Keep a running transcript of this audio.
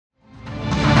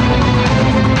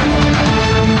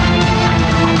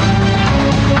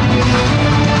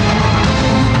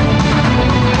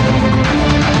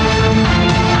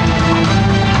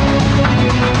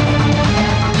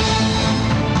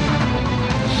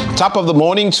Top of the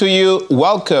morning to you.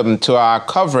 Welcome to our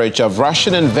coverage of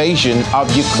Russian invasion of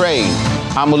Ukraine.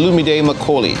 I'm Olumide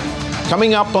Macaulay.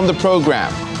 Coming up on the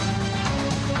program,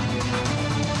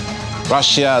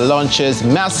 Russia launches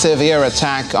massive air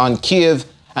attack on Kyiv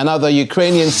and other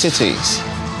Ukrainian cities.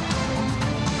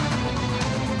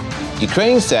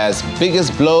 Ukraine says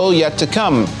biggest blow yet to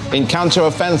come in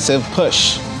counteroffensive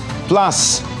push.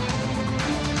 Plus,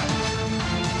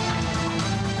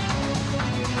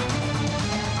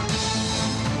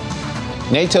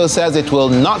 NATO says it will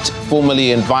not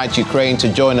formally invite Ukraine to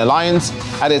join alliance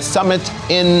at its summit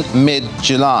in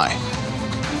mid-July.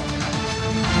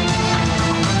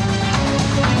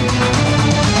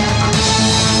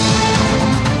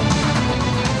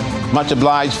 Much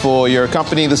obliged for your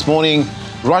company this morning.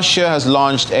 Russia has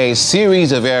launched a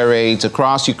series of air raids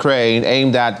across Ukraine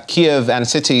aimed at Kyiv and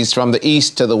cities from the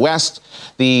east to the west.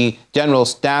 The General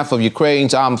Staff of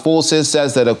Ukraine's armed forces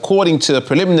says that according to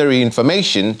preliminary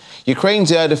information,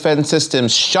 Ukraine's air defense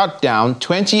systems shot down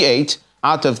 28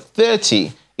 out of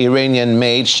 30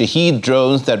 Iranian-made Shahed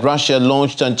drones that Russia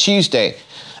launched on Tuesday.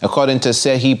 According to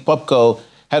Serhiy Popko,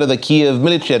 head of the Kyiv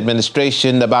military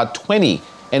administration, about 20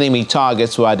 enemy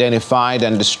targets were identified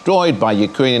and destroyed by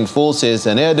Ukrainian forces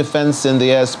and air defense in the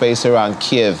airspace around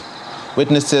Kyiv.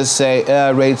 Witnesses say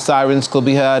air raid sirens could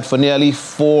be heard for nearly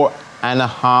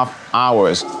 4.5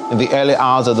 hours in the early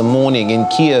hours of the morning in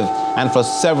Kyiv and for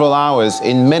several hours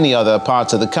in many other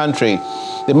parts of the country.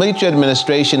 The military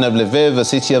administration of Lviv, a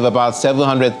city of about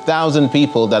 700,000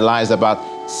 people that lies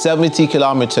about 70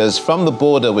 kilometers from the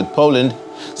border with Poland,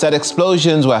 said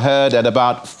explosions were heard at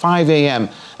about 5 a.m.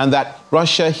 and that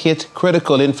Russia hit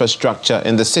critical infrastructure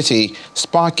in the city,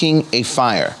 sparking a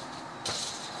fire.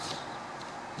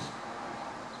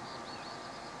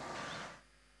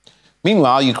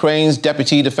 Meanwhile, Ukraine's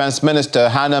Deputy Defense Minister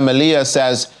Hanna Maliar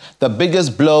says the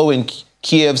biggest blow in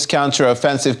Kyiv's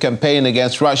counteroffensive campaign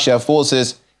against Russia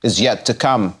forces is yet to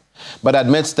come, but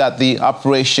admits that the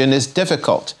operation is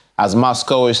difficult as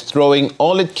Moscow is throwing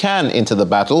all it can into the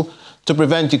battle to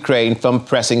prevent Ukraine from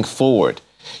pressing forward.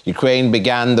 Ukraine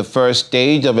began the first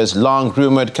stage of its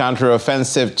long-rumored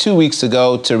counteroffensive 2 weeks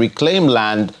ago to reclaim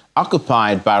land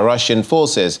occupied by Russian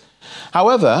forces.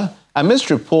 However,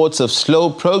 amidst reports of slow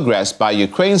progress by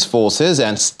Ukraine's forces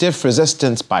and stiff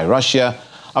resistance by Russia,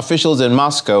 officials in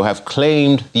Moscow have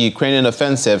claimed the Ukrainian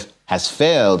offensive has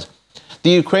failed.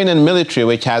 The Ukrainian military,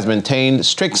 which has maintained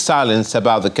strict silence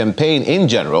about the campaign in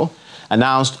general,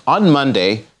 announced on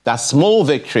Monday that small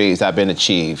victories have been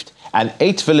achieved and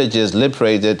 8 villages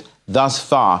liberated thus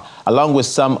far, along with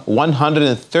some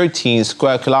 113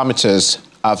 square kilometers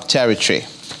of territory.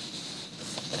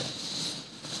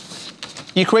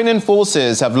 Ukrainian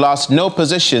forces have lost no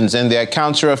positions in their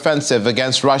counteroffensive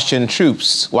against Russian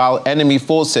troops, while enemy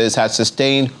forces have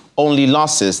sustained only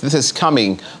losses. This is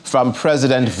coming from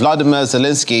President Volodymyr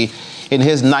Zelensky in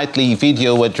his nightly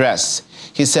video address.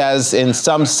 He says in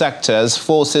some sectors,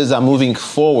 forces are moving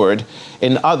forward.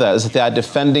 In others, they are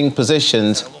defending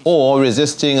positions or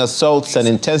resisting assaults and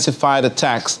intensified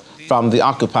attacks from the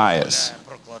occupiers.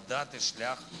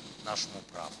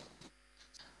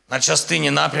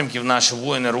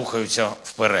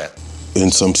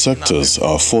 In some sectors,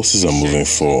 our forces are moving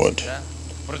forward.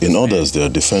 In others, they are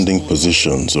defending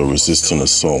positions or resisting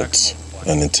assaults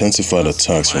and intensified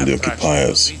attacks from the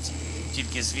occupiers.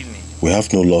 We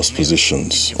have no lost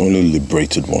positions, only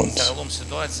liberated ones.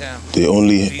 They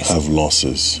only have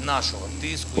losses.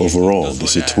 Overall, the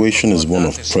situation is one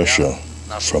of pressure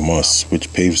from us,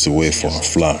 which paves the way for our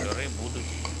flag.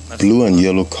 Blue and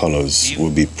yellow colors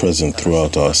will be present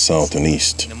throughout our south and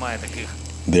east.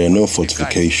 There are no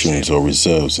fortifications or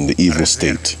reserves in the evil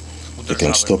state that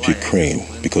can stop Ukraine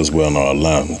because we're on our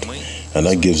land, and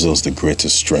that gives us the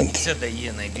greatest strength.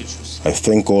 I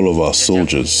thank all of our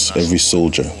soldiers, every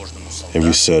soldier,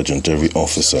 every sergeant, every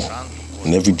officer,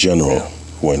 and every general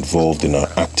who are involved in our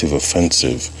active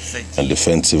offensive and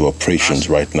defensive operations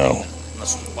right now.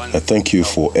 I thank you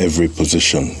for every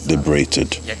position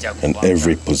liberated and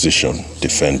every position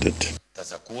defended.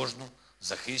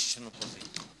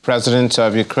 President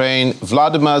of Ukraine,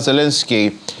 Volodymyr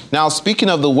Zelensky. Now, speaking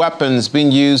of the weapons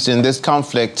being used in this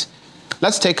conflict,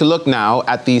 let's take a look now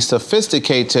at the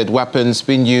sophisticated weapons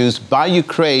being used by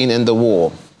Ukraine in the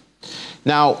war.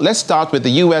 Now, let's start with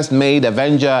the US-made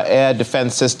Avenger air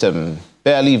defense system,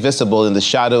 barely visible in the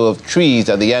shadow of trees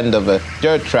at the end of a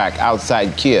dirt track outside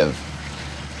Kyiv.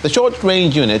 The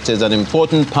short-range unit is an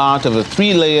important part of a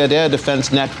 3-layered air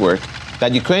defense network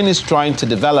that Ukraine is trying to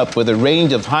develop with a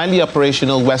range of highly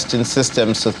operational Western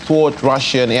systems to thwart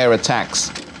Russian air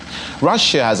attacks.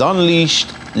 Russia has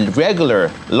unleashed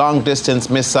regular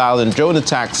long-distance missile and drone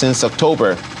attacks since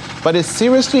October, but it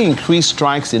seriously increased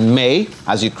strikes in May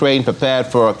as Ukraine prepared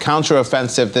for a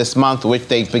counteroffensive this month, which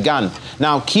they've begun.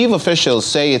 Now, Kyiv officials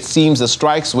say it seems the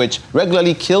strikes, which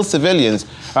regularly kill civilians,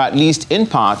 are at least in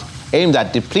part aimed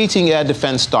at depleting air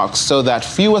defense stocks so that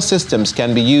fewer systems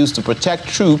can be used to protect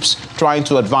troops trying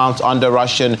to advance under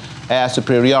Russian air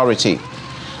superiority.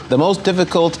 The most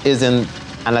difficult is in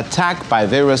an attack by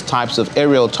various types of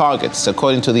aerial targets,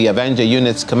 according to the Avenger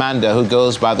unit's commander, who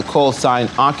goes by the call sign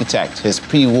Architect, his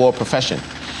pre-war profession.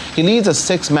 He leads a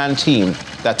 6-man team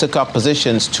that took up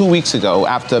positions 2 weeks ago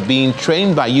after being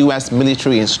trained by U.S.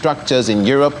 military instructors in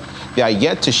Europe. They are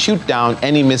yet to shoot down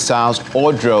any missiles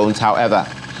or drones, however.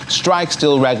 Strikes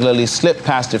still regularly slip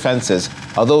past defenses,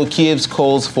 although Kyiv's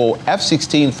calls for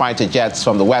F-16 fighter jets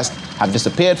from the west have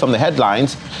disappeared from the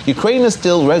headlines. Ukraine is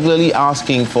still regularly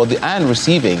asking for and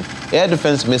receiving air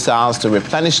defense missiles to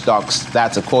replenish stocks.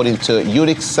 That's according to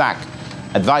Yuri Sak,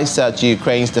 advisor to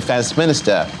Ukraine's defense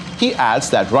minister. He adds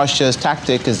that Russia's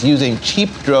tactic is using cheap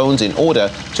drones in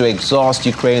order to exhaust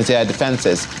Ukraine's air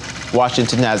defenses.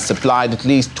 Washington has supplied at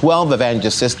least 12 Avenger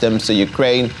systems to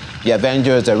Ukraine. The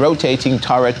Avenger is a rotating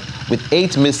turret with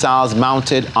 8 missiles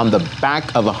mounted on the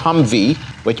back of a Humvee,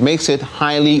 which makes it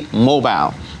highly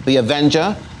mobile. The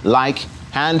Avenger, like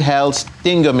handheld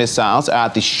Stinger missiles, are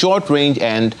at the short-range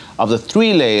end of the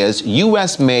 3 layers.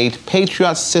 U.S.-made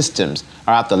Patriot systems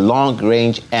are at the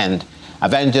long-range end.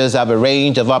 Avengers have a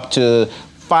range of up to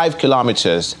 5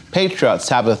 kilometers. Patriots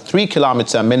have a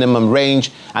 3-kilometer minimum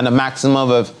range and a maximum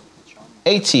of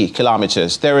 80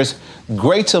 kilometers. There is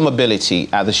greater mobility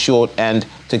at the short end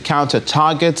to counter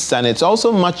targets, and it's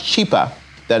also much cheaper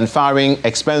than firing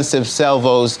expensive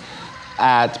salvos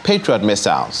at Patriot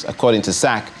missiles, according to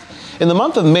SAC. In the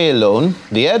month of May alone,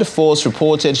 the Air Force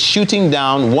reported shooting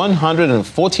down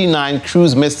 149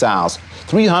 cruise missiles,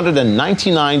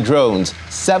 399 drones,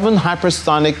 7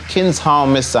 hypersonic Kinzhal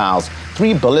missiles,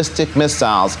 3 ballistic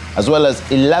missiles, as well as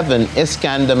 11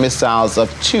 Iskander missiles of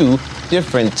 2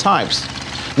 different types.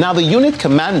 Now, the unit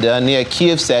commander near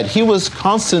Kyiv said he was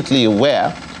constantly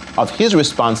aware of his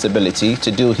responsibility to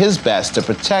do his best to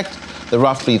protect the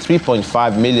roughly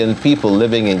 3.5 million people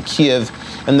living in Kyiv,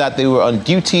 and that they were on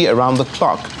duty around the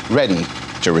clock, ready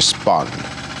to respond.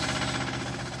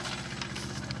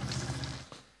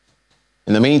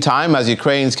 In the meantime, as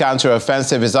Ukraine's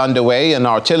counteroffensive is underway, an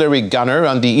artillery gunner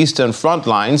on the eastern front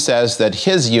line says that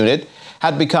his unit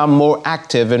had become more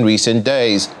active in recent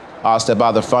days. Asked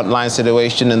about the frontline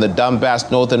situation in the Donbass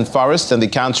northern forest and the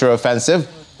counteroffensive,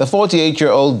 the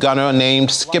 48-year-old gunner named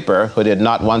Skipper, who did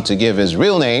not want to give his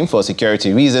real name for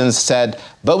security reasons, said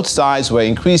both sides were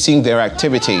increasing their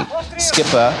activity.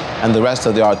 Skipper and the rest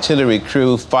of the artillery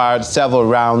crew fired several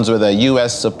rounds with a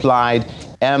U.S.-supplied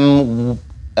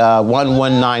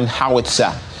M119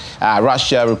 howitzer.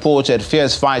 Russia reported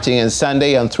fierce fighting on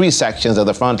Sunday on 3 sections of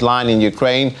the front line in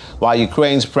Ukraine, while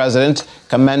Ukraine's president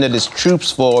commended its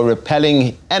troops for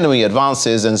repelling enemy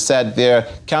advances and said their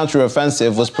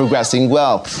counteroffensive was progressing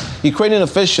well. Ukrainian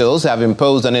officials have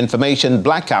imposed an information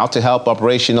blackout to help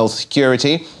operational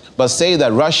security, but say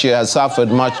that Russia has suffered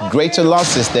much greater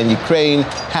losses than Ukraine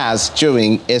has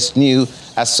during its new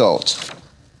assault.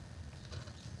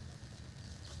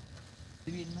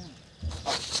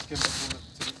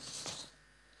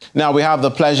 Now we have the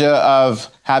pleasure of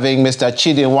having Mr.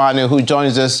 Chidiwanu, who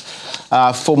joins us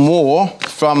for more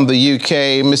from the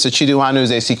UK. Mr. Chidiwanu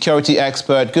is a security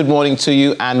expert. Good morning to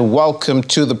you and welcome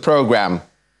to the program.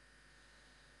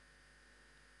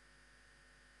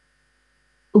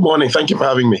 Good morning. Thank you for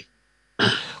having me.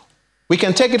 We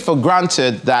can take it for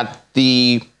granted that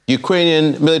the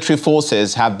Ukrainian military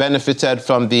forces have benefited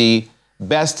from the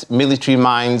best military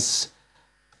minds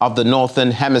of the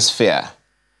Northern Hemisphere.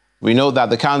 We know that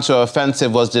the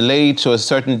counteroffensive was delayed to a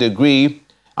certain degree,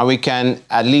 and we can,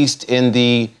 at least in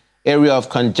the area of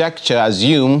conjecture,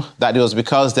 assume that it was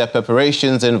because their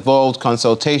preparations involved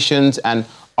consultations and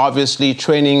obviously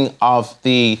training of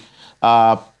the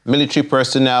military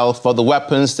personnel for the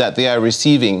weapons that they are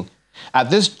receiving. At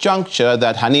this juncture,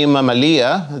 that Hanima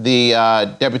Malia, the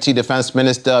Deputy Defense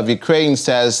Minister of Ukraine,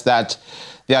 says that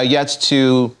they are yet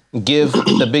to give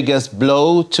the biggest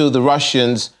blow to the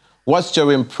Russians. What's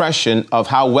your impression of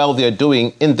how well they're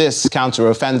doing in this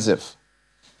counteroffensive?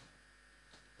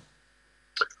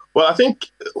 Well, I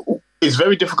think it's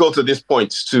very difficult at this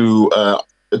point to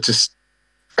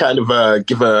kind of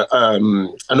give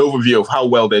an overview of how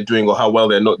well they're doing or how well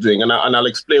they're not doing, and I'll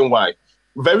explain why.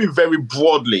 Very, very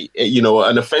broadly,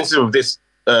 an offensive of this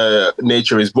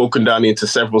nature is broken down into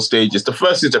several stages. The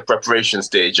first is the preparation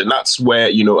stage, and that's where,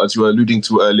 as you were alluding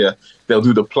to earlier, they'll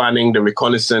do the planning, the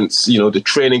reconnaissance, the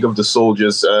training of the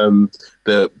soldiers,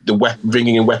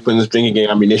 bringing in weapons, bringing in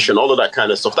ammunition, all of that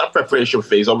kind of stuff. That preparation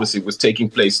phase obviously was taking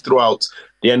place throughout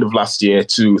the end of last year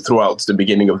to throughout the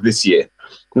beginning of this year.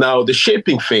 Now, the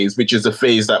shaping phase, which is the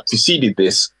phase that preceded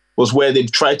this, was where they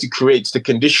tried to create the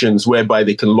conditions whereby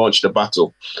they can launch the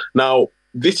battle. Now,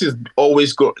 this is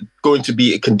always going to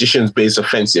be a conditions-based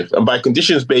offensive. And by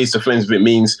conditions-based offensive, it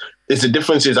means the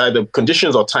difference is either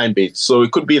conditions or time-based. So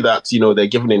it could be that, they're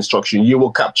given instruction, you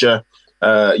will capture,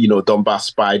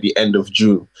 Donbass by the end of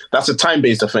June. That's a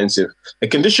time-based offensive. A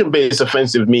condition-based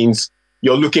offensive means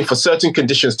you're looking for certain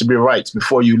conditions to be right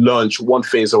before you launch one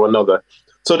phase or another.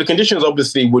 So the conditions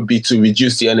obviously would be to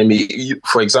reduce the enemy,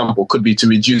 for example, could be to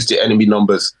reduce the enemy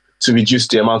numbers, to reduce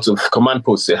the amount of command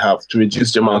posts they have, to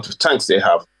reduce the amount of tanks they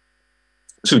have,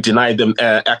 to deny them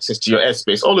access to your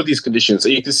airspace, all of these conditions. So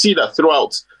you can see that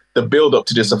throughout the build up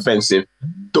to this offensive,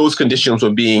 those conditions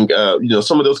were being,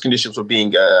 some of those conditions were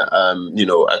being,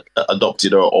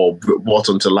 adopted or brought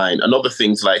onto line. And other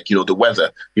things like, the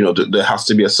weather, there has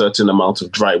to be a certain amount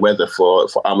of dry weather for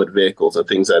armored vehicles and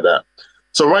things like that.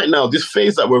 So right now, this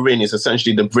phase that we're in is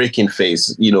essentially the break-in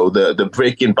phase, the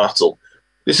break-in battle.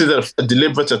 This is a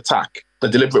deliberate attack, a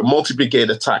deliberate multi-brigade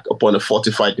attack upon a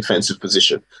fortified defensive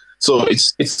position. So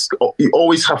you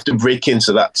always have to break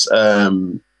into that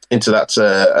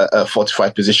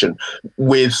fortified position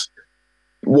with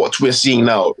what we're seeing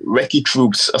now: recce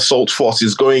troops, assault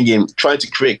forces going in, trying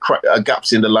to create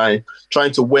gaps in the line,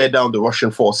 trying to wear down the Russian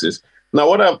forces. Now,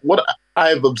 what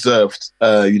I've observed,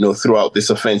 throughout this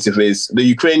offensive is the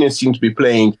Ukrainians seem to be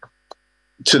playing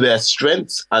to their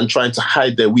strengths and trying to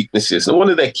hide their weaknesses. And one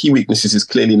of their key weaknesses is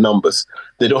clearly numbers.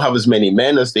 They don't have as many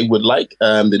men as they would like.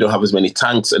 They don't have as many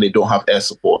tanks, and they don't have air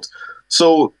support.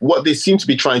 So what they seem to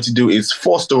be trying to do is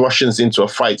force the Russians into a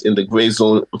fight in the gray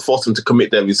zone, force them to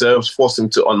commit their reserves, force them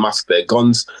to unmask their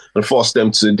guns, and force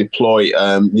them to deploy,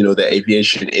 their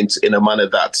aviation in a manner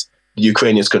that the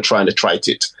Ukrainians can try and attrite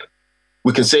it.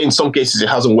 We can say in some cases it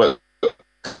hasn't worked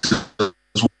as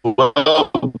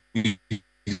well.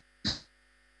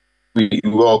 We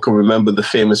all can remember the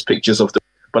famous pictures of them.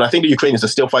 But I think the Ukrainians are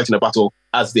still fighting a battle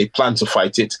as they plan to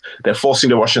fight it. They're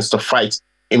forcing the Russians to fight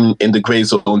in the grey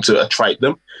zone to attrite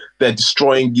them. They're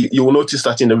destroying. You will notice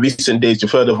that in the recent days,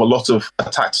 you've heard of a lot of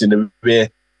attacks in the rear,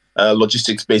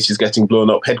 logistics bases getting blown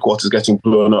up, headquarters getting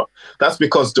blown up. That's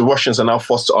because the Russians are now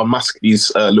forced to unmask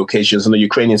these locations, and the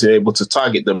Ukrainians are able to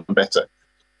target them better.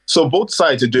 So both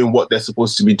sides are doing what they're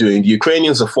supposed to be doing. The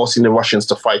Ukrainians are forcing the Russians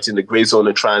to fight in the grey zone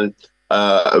and try and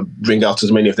bring out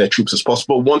as many of their troops as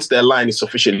possible. Once their line is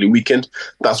sufficiently weakened,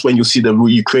 that's when you see the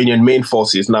Ukrainian main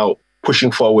forces now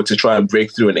pushing forward to try and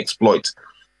break through and exploit.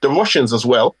 The Russians as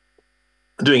well,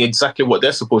 doing exactly what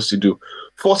they're supposed to do,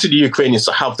 forcing the Ukrainians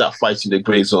to have that fight in the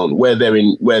grey zone, where they're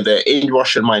in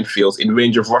Russian minefields, in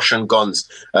range of Russian guns,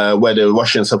 where the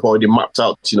Russians have already mapped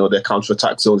out, their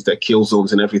counterattack zones, their kill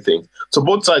zones, and everything. So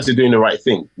both sides are doing the right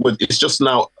thing. But it's just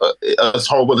now, as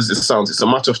horrible as it sounds, it's a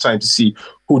matter of time to see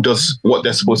who does what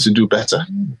they're supposed to do better.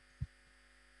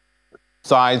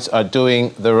 Sides are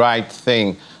doing the right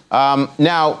thing.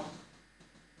 Now,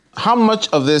 how much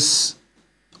of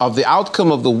the outcome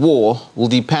of the war will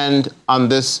depend on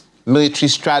this military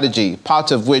strategy, part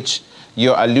of which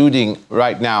you're alluding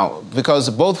right now? Because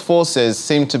both forces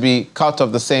seem to be cut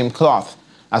of the same cloth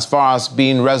as far as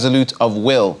being resolute of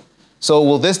will. So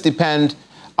will this depend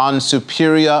on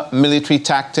superior military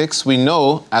tactics? We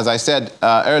know, as I said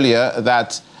earlier,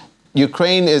 that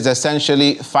Ukraine is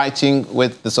essentially fighting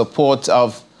with the support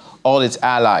of all its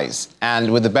allies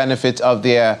and with the benefit of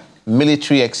their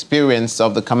military experience,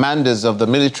 of the commanders of the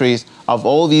militaries of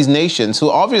all these nations who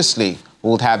obviously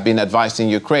would have been advising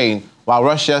Ukraine, while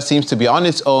Russia seems to be on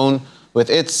its own with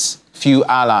its few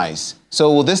allies.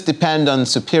 So will this depend on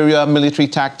superior military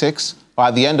tactics, or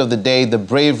at the end of the day, the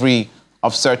bravery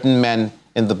of certain men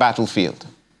in the battlefield?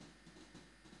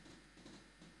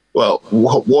 Well,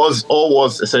 wars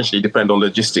essentially depend on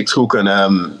logistics. Who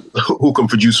can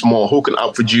produce more? Who can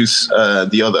outproduce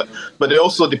the other? But they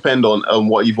also depend on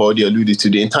what you've already alluded to: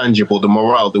 the intangible, the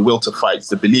morale, the will to fight,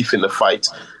 the belief in the fight.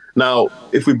 Now,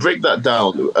 if we break that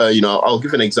down, I'll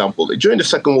give an example. During the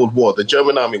Second World War, the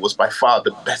German army was by far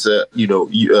the better,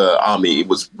 army.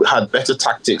 It had better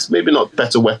tactics, maybe not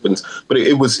better weapons, but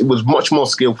it was much more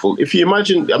skillful. If you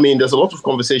imagine, there's a lot of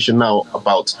conversation now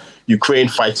about Ukraine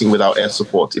fighting without air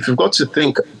support. If you've got to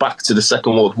think back to the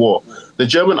Second World War, the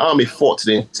German army fought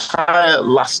the entire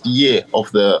last year of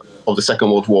the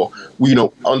Second World War,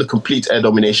 under complete air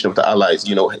domination of the Allies.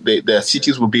 Their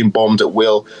cities were being bombed at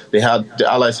will. The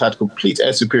Allies had complete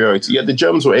air superiority, yet the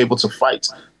Germans were able to fight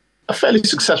a fairly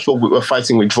successful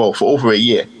fighting withdrawal for over a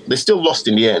year. They still lost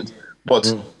in the end,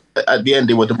 but at the end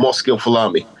they were the more skillful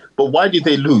army. But why did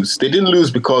they lose? They didn't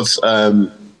lose because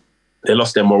they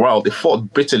lost their morale. They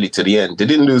fought bitterly to the end. They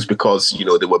didn't lose because,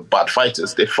 they were bad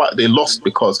fighters. They lost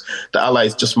because the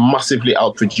Allies just massively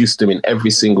outproduced them in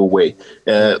every single way,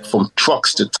 from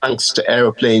trucks to tanks to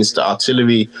aeroplanes to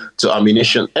artillery to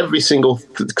ammunition. Every single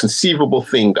conceivable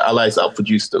thing, the Allies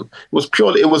outproduced them.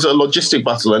 It was a logistic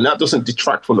battle, and that doesn't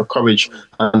detract from the courage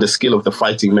and the skill of the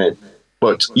fighting men.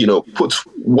 But, put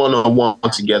one-on-one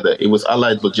together, it was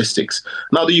Allied logistics.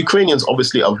 Now, the Ukrainians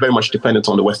obviously are very much dependent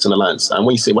on the Western Alliance. And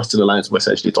when you say Western Alliance, we're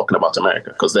essentially talking about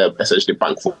America, because they're essentially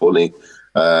bankrolling,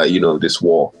 this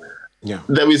war. Yeah.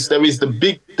 There is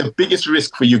the biggest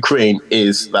risk for Ukraine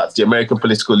is that the American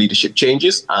political leadership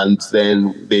changes and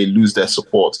then they lose their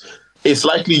support. It's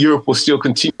likely Europe will still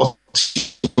continue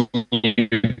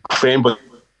Ukraine, but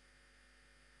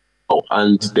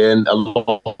and then a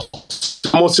lot.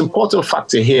 The most important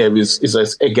factor here is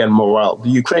again, morale. The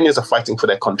Ukrainians are fighting for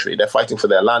their country. They're fighting for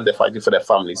their land. They're fighting for their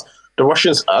families. The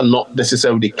Russians are not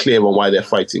necessarily clear on why they're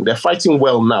fighting. They're fighting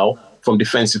well now from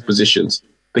defensive positions.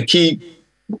 The key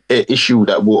issue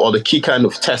the key kind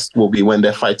of test will be when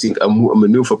they're fighting a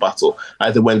maneuver battle,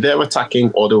 either when they're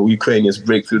attacking or the Ukrainians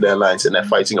break through their lines and they're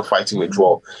fighting a fighting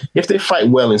withdrawal. If they fight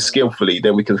well and skillfully,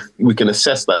 then we can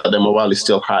assess that their morale is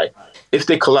still high. If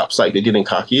they collapse like they did in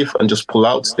Kyiv and just pull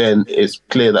out, then it's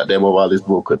clear that their morale is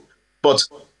broken. But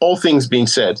all things being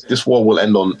said, this war will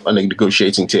end on a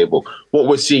negotiating table. What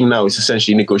we're seeing now is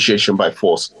essentially negotiation by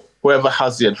force. Whoever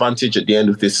has the advantage at the end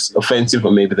of this offensive,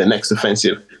 or maybe the next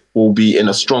offensive, will be in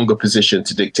a stronger position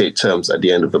to dictate terms at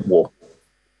the end of the war.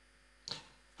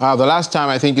 The last time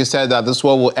I think you said that this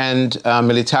war will end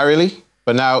militarily,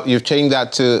 but now you've changed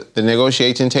that to the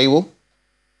negotiating table.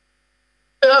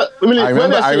 I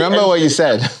remember what you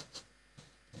said.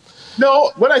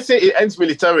 No, when I say it ends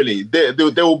militarily, there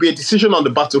will be a decision on the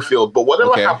battlefield. But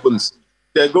whatever happens,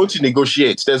 they're going to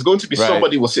negotiate. There's going to be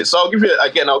somebody will sit. So I'll give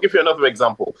you another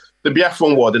example. The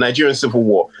Biafran War, the Nigerian Civil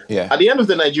War. Yeah. At the end of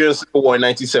the Nigerian Civil War in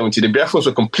 1970, the Biafrans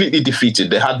were completely defeated.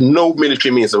 They had no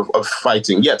military means of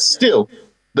fighting. Yet still,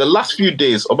 the last few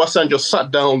days, Obasanjo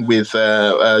sat down with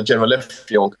General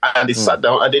Effiong, and they sat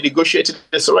down and they negotiated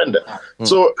the surrender.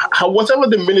 So whatever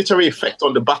the military effect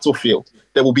on the battlefield,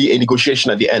 there will be a negotiation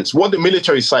at the end. So what the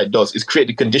military side does is create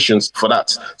the conditions for that.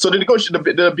 So the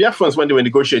Biafrans, when they were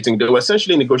negotiating, they were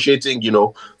essentially negotiating,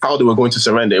 how they were going to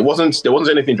surrender. There wasn't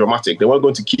anything dramatic. They weren't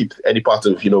going to keep any part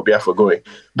of, Biafra going.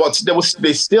 But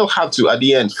they still had to, at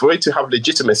the end, for it to have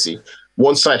legitimacy,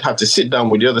 one side had to sit down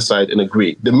with the other side and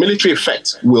agree. The military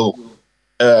effect will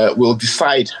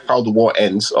decide how the war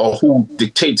ends or who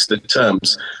dictates the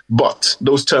terms, but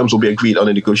those terms will be agreed on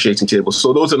a negotiating table.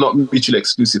 So those are not mutually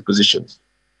exclusive positions.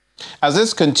 As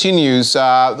this continues,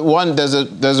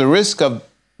 there's a risk of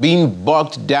being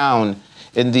bogged down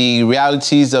in the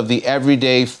realities of the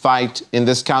everyday fight in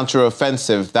this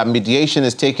counteroffensive, that mediation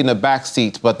is taking a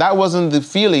backseat. But that wasn't the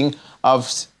feeling of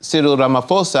Cyril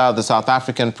Ramaphosa, the South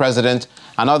African president,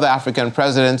 and other African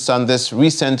presidents on this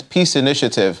recent peace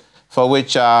initiative, for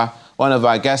which one of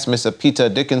our guests, Mr. Peter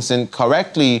Dickinson,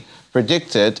 correctly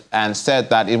predicted and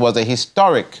said that it was a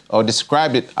historic, or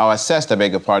described it, or assessed, I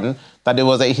beg your pardon, that it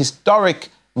was a historic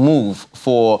move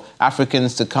for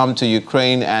Africans to come to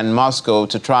Ukraine and Moscow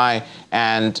to try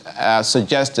and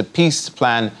suggest a peace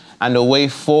plan and a way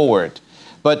forward.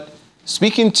 But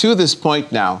speaking to this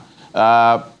point now,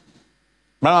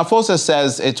 Ramaphosa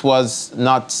says it was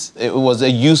a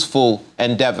useful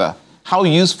endeavor. How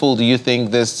useful do you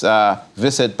think this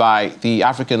visit by the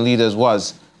African leaders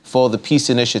was for the peace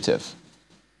initiative?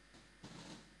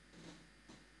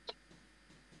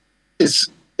 It's,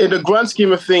 in the grand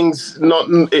scheme of things,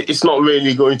 it's not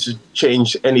really going to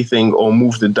change anything or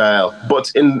move the dial.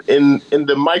 But in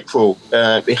the micro,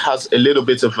 it has a little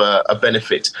bit of a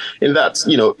benefit in that,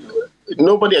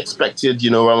 nobody expected,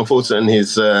 Ramaphosa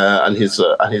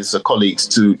and his colleagues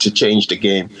to change the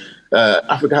game.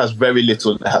 Africa has very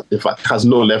little, in fact, has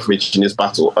no leverage in this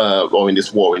battle or in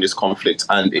this war, in this conflict,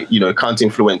 and it can't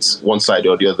influence one side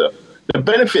or the other. The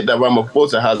benefit that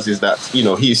Ramaphosa has is that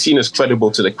he is seen as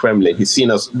credible to the Kremlin. He's seen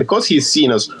as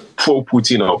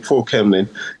pro-Putin or pro-Kremlin.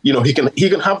 He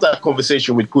can have that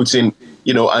conversation with Putin,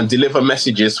 and deliver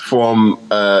messages from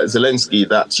Zelensky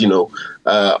that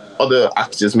other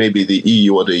actors, maybe the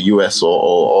EU or the US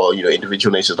or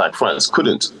individual nations like France,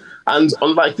 couldn't. And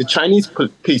unlike the Chinese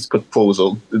peace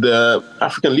proposal, the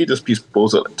African leaders' peace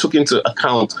proposal took into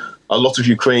account a lot of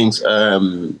Ukraine's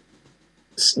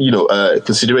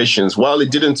considerations. While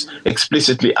it didn't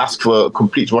explicitly ask for a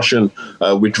complete Russian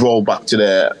withdrawal back to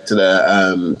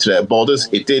their borders,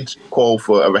 it did call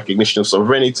for a recognition of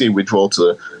sovereignty, withdrawal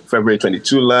to February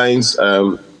 22 lines,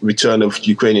 return of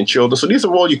Ukrainian children. So these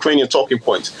are all Ukrainian talking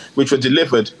points, which were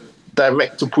delivered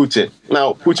direct to Putin.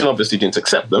 Now, Putin obviously didn't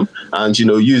accept them and,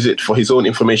 use it for his own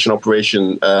information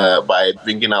operation by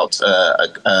bringing out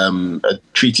a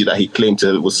treaty that he claimed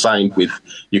was signed with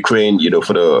Ukraine,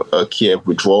 for the Kyiv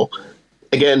withdrawal.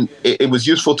 Again, it was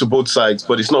useful to both sides,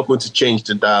 but it's not going to change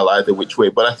the dial either which way.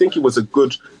 But I think it was a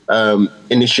good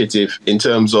initiative in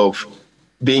terms of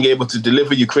being able to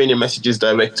deliver Ukrainian messages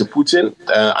direct to Putin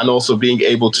and also being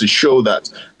able to show that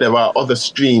there are other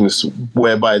streams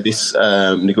whereby this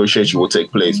negotiation will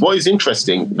take place. What is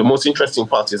interesting, the most interesting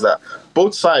part is that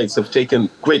both sides have taken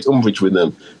great umbrage with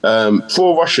them.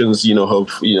 Four Russians,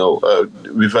 have,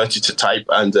 reverted to type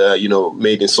and,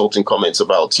 made insulting comments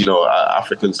about,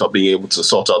 Africans not being able to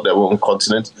sort out their own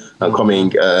continent and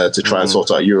coming to try and sort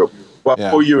out Europe. While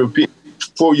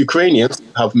four Ukrainians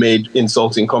have made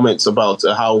insulting comments about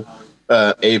how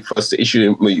first the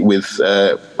issue with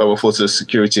Ramafosa's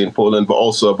security in Poland, but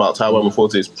also about how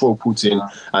Ramafosa is pro-Putin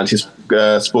and his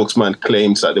spokesman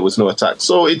claims that there was no attack.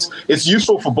 So it's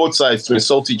useful for both sides to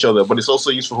insult each other, but it's also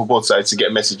useful for both sides to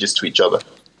get messages to each other.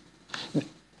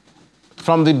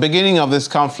 From the beginning of this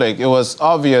conflict, it was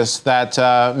obvious that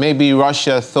maybe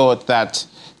Russia thought that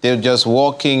they're just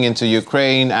walking into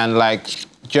Ukraine and like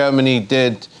Germany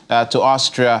did to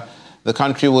Austria, the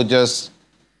country will just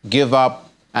give up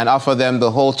and offer them the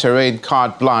whole terrain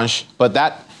carte blanche, but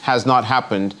that has not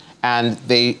happened. And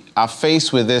they are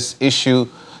faced with this issue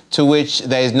to which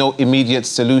there is no immediate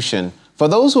solution. For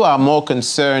those who are more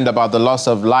concerned about the loss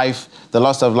of life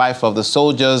of the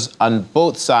soldiers on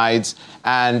both sides,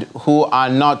 and who are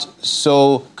not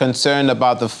so concerned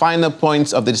about the finer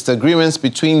points of the disagreements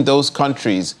between those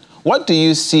countries, what do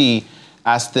you see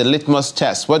as the litmus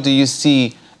test? What do you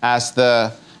see as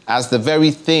the very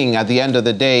thing at the end of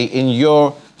the day, in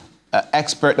your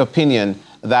expert opinion,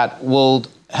 that will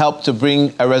help to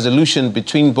bring a resolution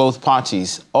between both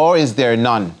parties, or is there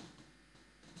none?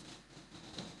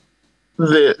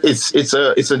 It's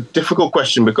a difficult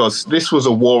question because this was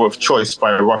a war of choice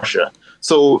by Russia.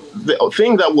 So the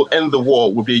thing that will end the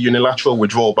war would be a unilateral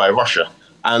withdrawal by Russia.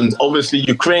 And obviously,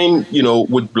 Ukraine,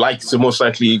 would like to most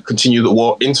likely continue the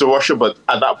war into Russia. But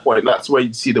at that point, that's where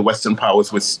you'd see the Western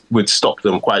powers would stop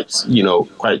them quite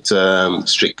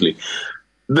strictly.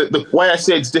 Why I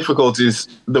say it's difficult is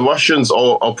the Russians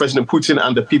or President Putin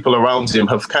and the people around him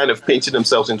have kind of painted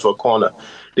themselves into a corner.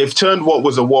 They've turned what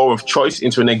was a war of choice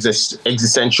into an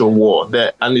existential war.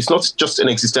 And it's not just an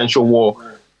existential war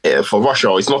for Russia,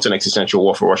 or it's not an existential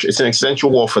war for Russia. It's an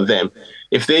existential war for them.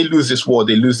 If they lose this war,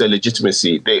 they lose their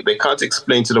legitimacy. They can't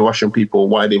explain to the Russian people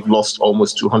why they've lost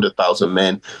almost 200,000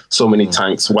 men, so many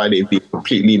tanks, why they've been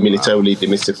completely militarily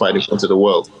demystified in front of the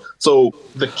world. So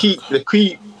the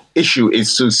key issue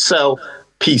is to sell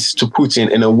peace to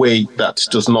Putin in a way that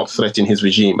does not threaten his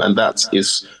regime, and that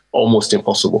is almost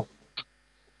impossible.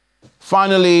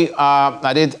 Finally,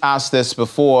 I did ask this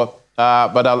before,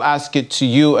 but I'll ask it to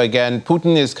you again.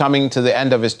 Putin is coming to the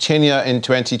end of his tenure in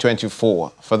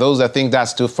 2024. For those that think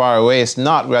that's too far away, it's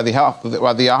not. We're at the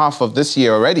half of this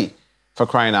year already, for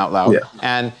crying out loud. Yeah.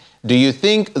 And do you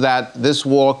think that this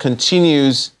war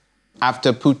continues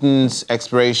after Putin's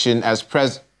expiration as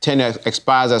tenure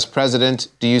expires as president?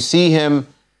 Do you see him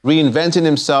reinventing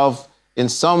himself in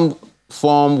some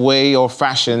form, way, or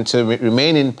fashion to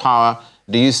remain in power?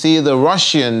 Do you see the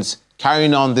Russians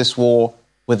carrying on this war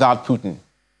without Putin?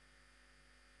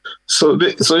 So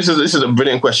this is a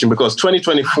brilliant question, because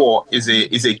 2024 is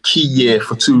a key year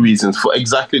for two reasons, for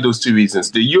exactly those two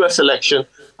reasons: the US election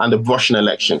and the Russian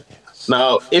election.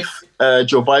 Now, if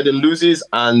Joe Biden loses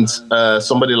and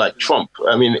somebody like Trump,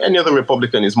 I mean, any other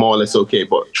Republican is more or less okay,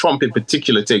 but Trump in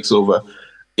particular takes over,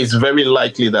 it's very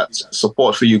likely that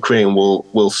support for Ukraine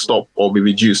will stop or be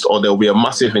reduced, or there will be a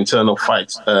massive internal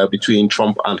fight between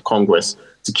Trump and Congress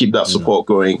to keep that support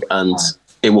going, and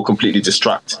it will completely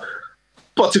distract.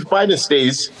 But if Biden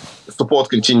stays, support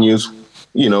continues,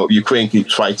 Ukraine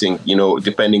keeps fighting,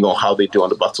 depending on how they do on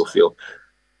the battlefield.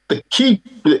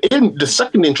 The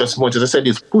second interesting point, as I said,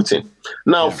 is Putin.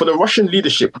 Now, for the Russian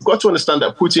leadership, we've got to understand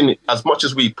that Putin, as much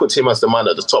as we put him as the man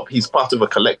at the top, he's part of a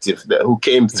collective who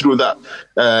came through that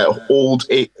old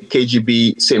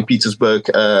KGB, St. Petersburg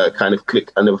kind of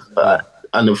clique and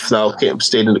have now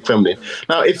stayed in the Kremlin.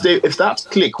 Now, if that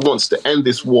clique wants to end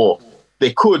this war,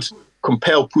 they could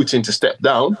compel Putin to step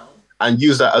down and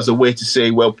use that as a way to say,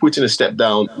 well, Putin has stepped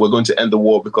down, we're going to end the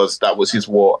war because that was his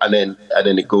war, and then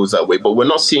it goes that way. But we're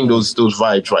not seeing those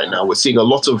vibes right now. We're seeing a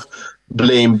lot of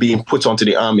blame being put onto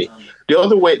the army. The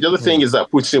other thing is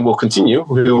that Putin will continue.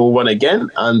 He will run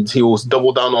again, and he will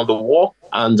double down on the war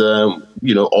and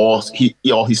or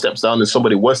he steps down and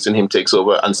somebody worse than him takes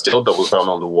over and still doubles down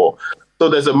on the war. So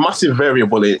there's a massive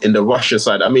variable in the Russia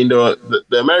side. I mean,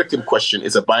 the American question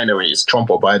is a binary. It's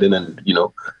Trump or Biden and,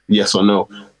 yes or no.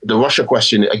 The Russia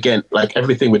question, again, like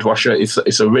everything with Russia,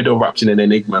 it's a riddle wrapped in an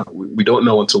enigma. We don't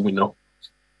know until we know.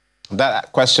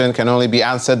 That question can only be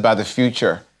answered by the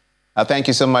future. Thank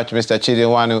you so much, Mr.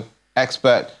 Chidinwanu,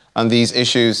 expert on these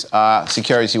issues,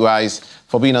 security-wise,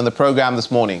 for being on the program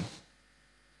this morning.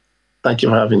 Thank you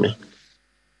for having me.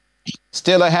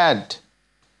 Still ahead,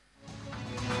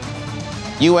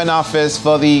 UN Office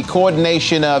for the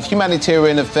Coordination of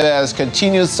Humanitarian Affairs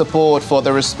continues support for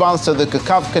the response to the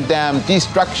Kakhovka Dam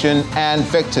destruction and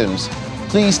victims.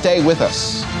 Please stay with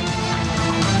us.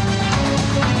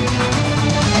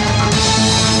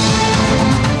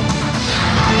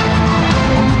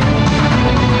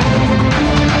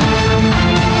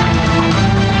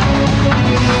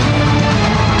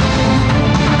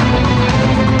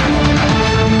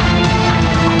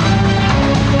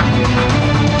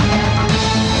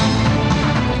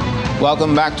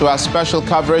 Welcome back to our special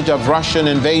coverage of Russian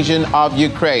invasion of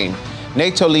Ukraine.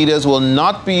 NATO leaders will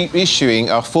not be issuing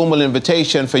a formal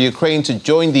invitation for Ukraine to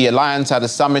join the alliance at a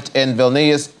summit in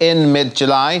Vilnius in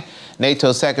mid-July.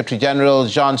 NATO Secretary General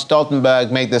Jens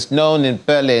Stoltenberg made this known in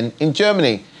Berlin, in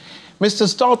Germany. Mr.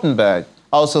 Stoltenberg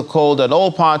also called on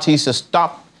all parties to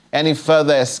stop any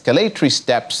further escalatory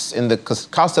steps in the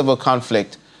Kosovo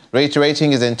conflict,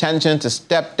 reiterating his intention to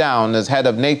step down as head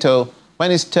of NATO when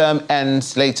his term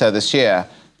ends later this year.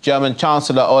 German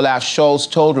Chancellor Olaf Scholz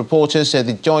told reporters at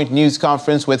the joint news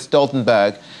conference with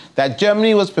Stoltenberg that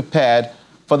Germany was prepared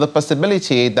for the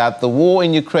possibility that the war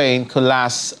in Ukraine could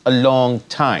last a long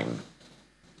time.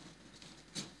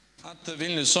 At the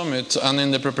Vilnius summit and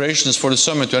in the preparations for the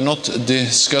summit, we are not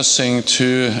discussing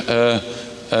to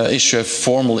issue a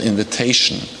formal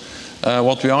invitation.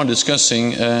 What we are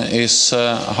discussing is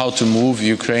how to move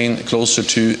Ukraine closer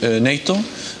to NATO.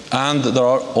 And there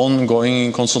are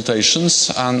ongoing consultations,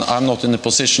 and I'm not in a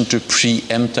position to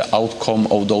preempt the outcome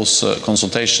of those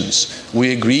consultations.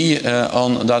 We agree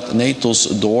on that NATO's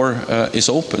door is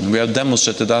open. We have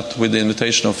demonstrated that with the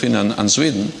invitation of Finland and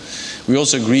Sweden. We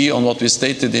also agree on what we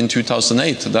stated in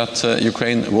 2008, that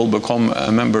Ukraine will become a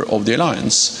member of the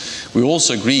alliance. We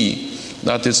also agree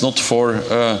that it's not for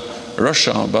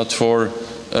Russia, but for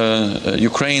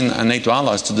Ukraine and NATO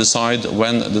allies to decide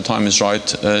when the time is right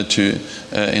to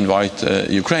invite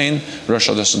Ukraine.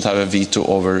 Russia doesn't have a veto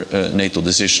over NATO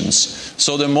decisions.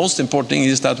 So the most important thing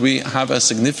is that we have a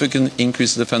significant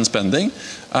increase in defense spending,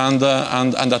 and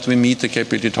that we meet the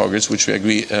capability targets which we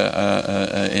agree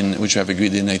which we have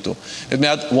agreed in NATO. Let me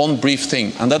add one brief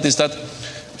thing, and that is that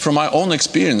from my own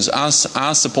experience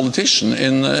as a politician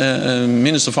in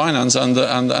Minister of Finance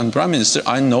and Prime Minister,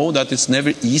 I know that it's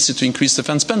never easy to increase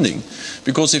defense spending.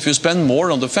 Because if you spend more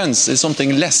on defense, there's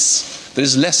something less. There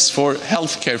is less for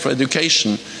healthcare, for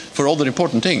education, for other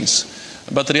important things.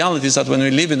 But the reality is that when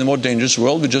we live in a more dangerous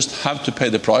world, we just have to pay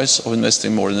the price of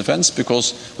investing more in defense,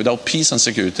 because without peace and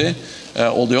security,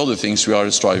 all the other things we are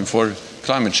striving for,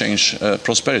 climate change,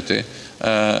 prosperity,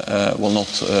 will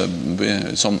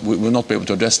not be able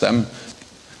to address them.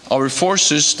 Our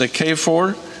forces, the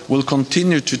KFOR, will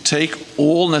continue to take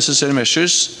all necessary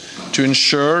measures to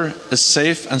ensure a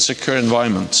safe and secure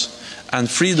environment and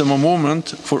freedom of movement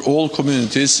for all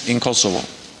communities in Kosovo.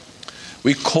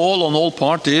 We call on all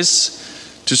parties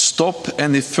to stop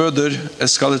any further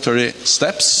escalatory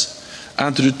steps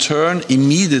and to return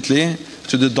immediately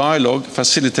to the dialogue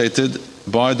facilitated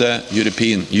by the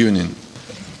European Union.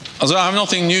 So I have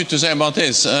nothing new to say about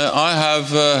this. I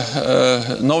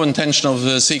have no intention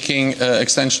of seeking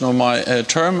extension of my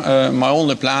term. My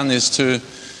only plan is to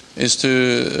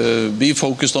be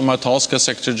focused on my task as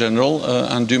Secretary General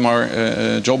and do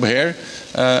my job here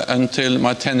until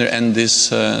my tenure ends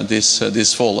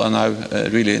this fall, and I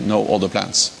have really no other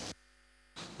plans.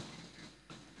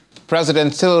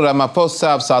 President Cyril Ramaphosa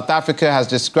of South Africa has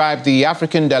described the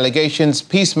African delegation's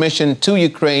peace mission to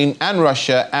Ukraine and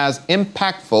Russia as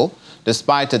impactful,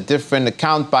 despite a different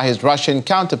account by his Russian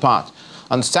counterpart.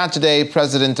 On Saturday,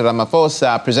 President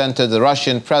Ramaphosa presented the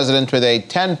Russian president with a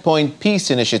 10-point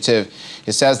peace initiative.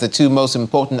 He says the two most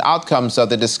important outcomes of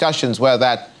the discussions were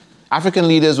that African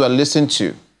leaders were listened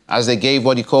to, as they gave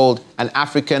what he called an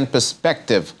African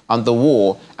perspective on the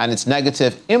war and its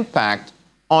negative impact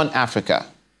on Africa.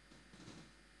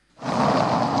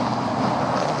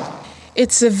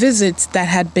 It's a visit that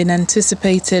had been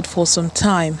anticipated for some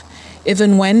time,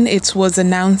 even when it was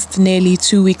announced nearly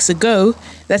 2 weeks ago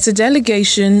that a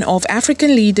delegation of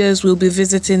African leaders will be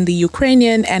visiting the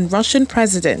Ukrainian and Russian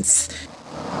presidents.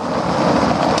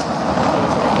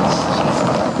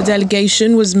 The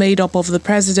delegation was made up of the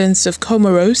presidents of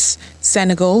Comoros,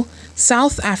 Senegal,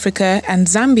 South Africa and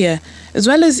Zambia, as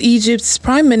well as Egypt's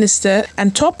prime minister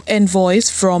and top envoys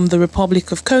from the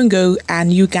Republic of Congo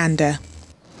and Uganda.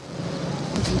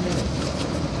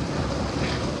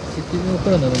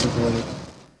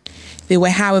 They were,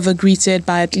 however, greeted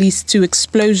by at least 2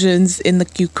 explosions in the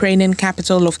Ukrainian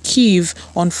capital of Kyiv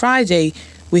on Friday,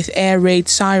 with air raid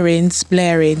sirens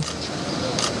blaring.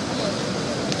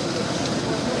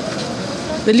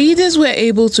 The leaders were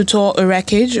able to tour a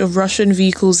wreckage of Russian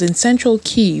vehicles in central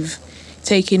Kyiv,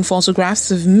 taking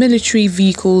photographs of military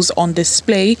vehicles on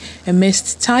display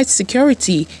amidst tight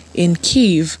security in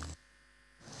Kyiv.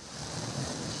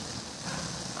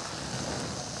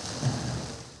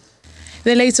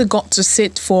 They later got to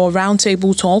sit for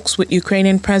roundtable talks with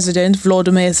Ukrainian President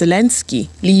Volodymyr Zelensky.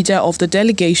 Leader of the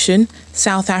delegation,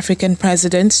 South African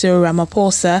President Cyril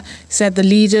Ramaphosa, said the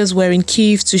leaders were in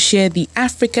Kyiv to share the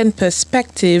African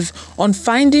perspective on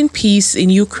finding peace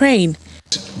in Ukraine.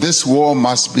 This war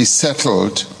must be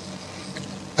settled,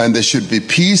 and there should be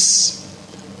peace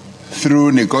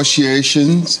through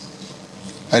negotiations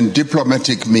and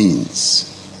diplomatic means.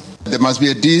 There must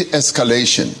be a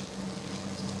de-escalation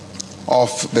of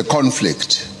the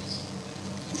conflict.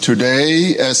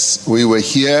 Today, as we were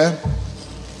here,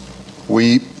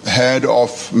 we heard of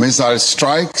missile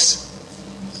strikes,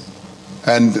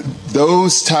 and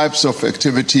those types of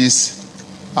activities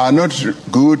are not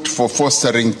good for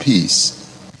fostering peace.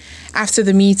 After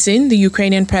the meeting, the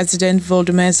Ukrainian President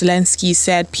Volodymyr Zelensky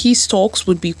said peace talks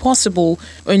would be possible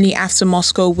only after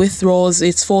Moscow withdraws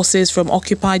its forces from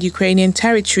occupied Ukrainian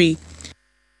territory.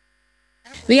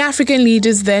 The African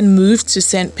leaders then moved to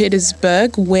St.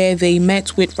 Petersburg, where they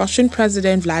met with Russian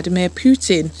President Vladimir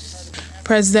Putin.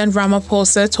 President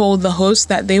Ramaphosa told the host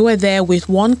that they were there with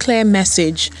one clear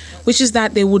message, which is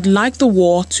that they would like the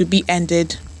war to be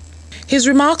ended. His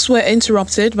remarks were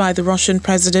interrupted by the Russian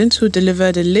president, who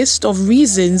delivered a list of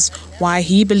reasons why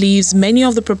he believes many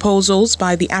of the proposals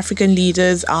by the African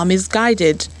leaders are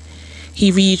misguided.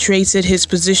 He reiterated his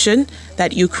position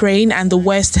that Ukraine and the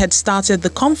West had started the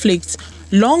conflict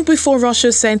long before Russia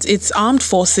sent its armed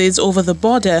forces over the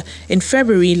border in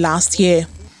February last year.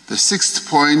 The 6th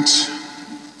point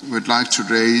we'd like to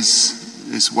raise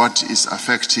is what is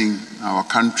affecting our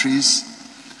countries,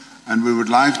 and we would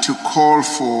like to call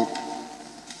for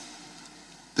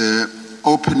the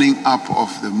opening up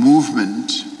of the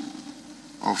movement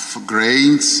of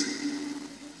grains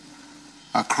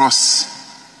across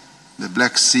the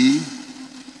Black Sea,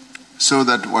 so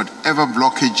that whatever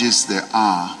blockages there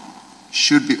are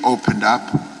should be opened up,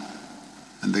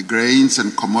 and the grains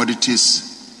and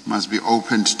commodities must be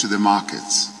opened to the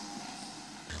markets.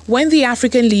 When the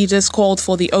African leaders called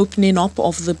for the opening up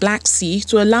of the Black Sea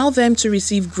to allow them to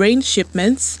receive grain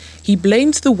shipments, he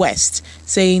blamed the West,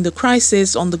 saying the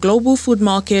crisis on the global food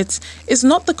market is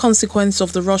not the consequence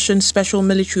of the Russian special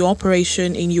military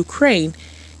operation in Ukraine.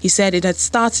 He said it had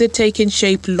started taking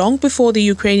shape long before the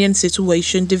Ukrainian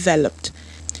situation developed.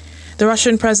 The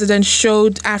Russian president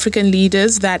showed African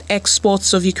leaders that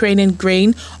exports of Ukrainian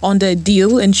grain under a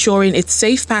deal ensuring its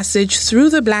safe passage through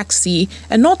the Black Sea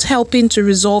and not helping to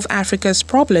resolve Africa's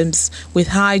problems with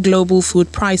high global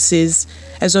food prices,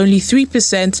 as only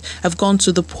 3% have gone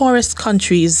to the poorest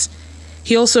countries.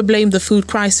 He also blamed the food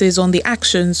crisis on the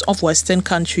actions of Western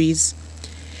countries.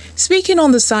 Speaking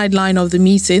on the sideline of the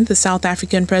meeting, the South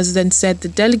African president said the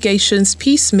delegation's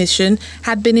peace mission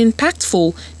had been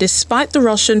impactful despite the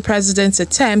Russian president's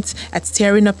attempt at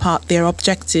tearing apart their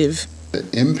objective. The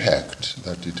impact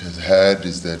that it has had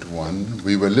is that, one,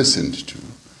 we were listened to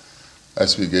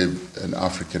as we gave an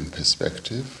African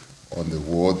perspective on the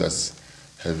war that's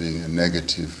having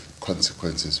negative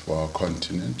consequences for our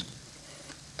continent.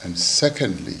 And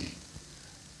secondly,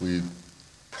 we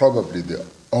probably the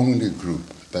only group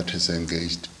that has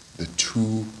engaged the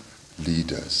 2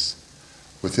 leaders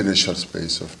within a short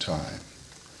space of time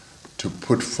to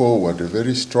put forward a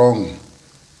very strong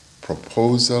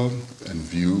proposal and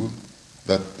view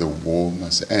that the war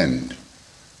must end.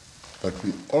 But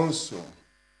we also...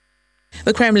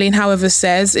 The Kremlin, however,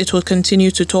 says it will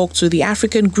continue to talk to the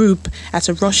African group at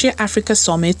a Russia-Africa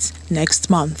summit next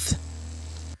month.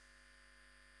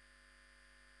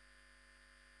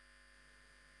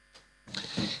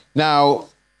 Now,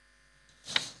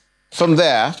 from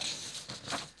there,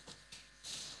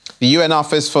 the UN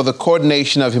Office for the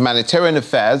Coordination of Humanitarian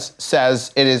Affairs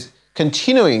says it is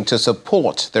continuing to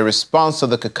support the response to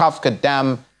the Kakhovka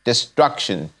Dam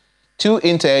destruction. 2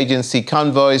 interagency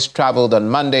convoys traveled on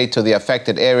Monday to the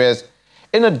affected areas,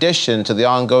 in addition to the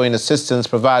ongoing assistance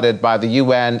provided by the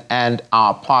UN and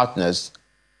our partners.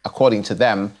 According to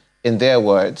them, in their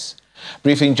words.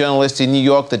 Briefing journalists in New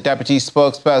York, the deputy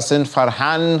spokesperson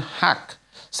Farhan Haq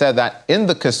said that in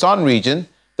the Kherson region,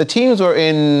 the teams were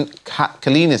in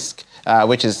Kalinisk,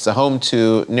 which is home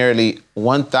to nearly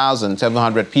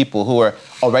 1,700 people who are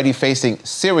already facing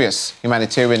serious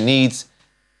humanitarian needs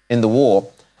in the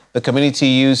war. The community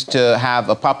used to have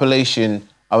a population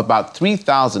of about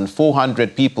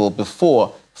 3,400 people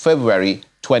before February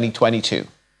 2022.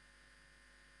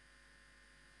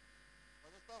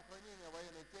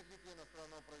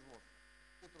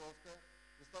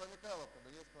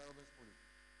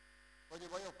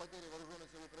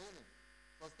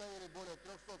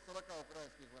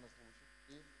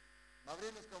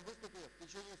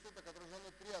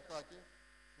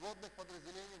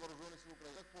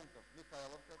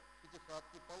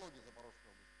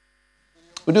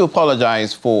 We do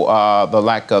apologize for the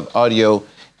lack of audio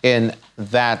in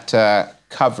that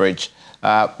coverage.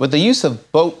 With the use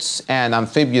of boats and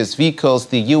amphibious vehicles,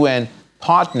 the UN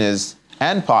partners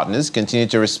continue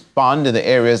to respond in the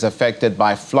areas affected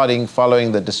by flooding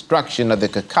following the destruction of the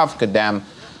Kakhovka Dam.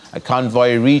 A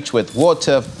convoy reached with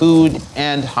water, food,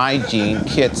 and hygiene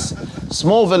kits.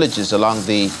 Small villages along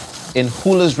the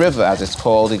Inhulas River, as it's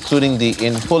called, including the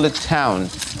Inhula town,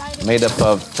 made up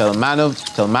of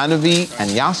Telmanovi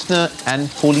and Yasna and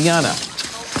Poliana.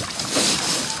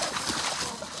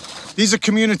 These are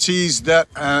communities that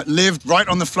lived right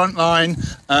on the front line.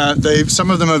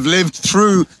 Some of them have lived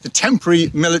through the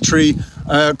temporary military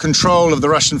control of the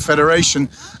Russian Federation.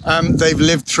 They've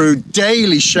lived through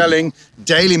daily shelling,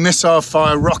 daily missile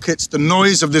fire, rockets, the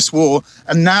noise of this war,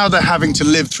 and now they're having to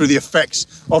live through the effects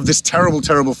of this terrible,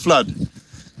 terrible flood.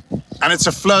 And it's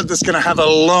a flood that's going to have a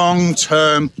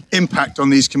long-term impact on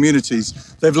these communities.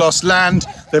 They've lost land,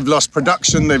 they've lost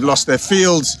production, they've lost their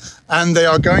fields, and they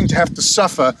are going to have to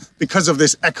suffer because of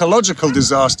this ecological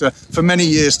disaster for many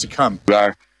years to come. We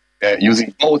are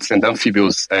using boats and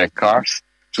amphibious cars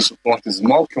to support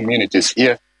small communities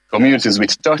here, communities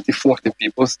with 30, 40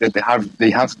 people that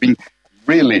they have been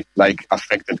really badly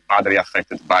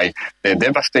affected by the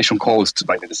devastation caused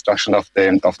by the destruction of the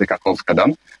Kakhovka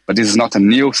Dam. But this is not a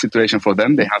new situation for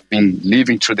them. They have been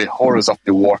living through the horrors of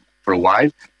the war for a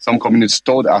while. Some communities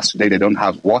told us today they don't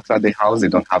have water at their house, they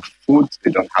don't have food,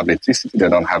 they don't have electricity, they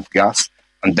don't have gas.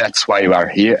 And that's why we are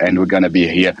here, and we're going to be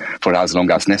here for as long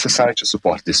as necessary to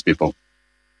support these people.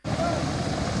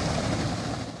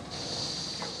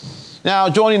 Now,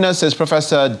 joining us is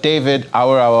Professor David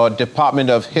Awurawa, Department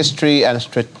of History and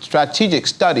Strategic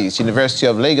Studies, University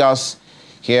of Lagos,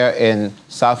 here in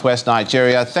southwest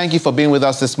Nigeria. Thank you for being with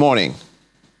us this morning.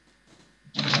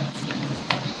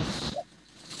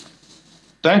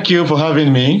 Thank you for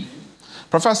having me.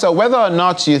 Professor, whether or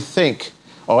not you think,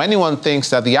 or anyone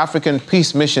thinks, that the African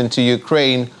peace mission to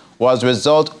Ukraine was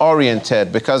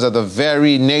result-oriented because of the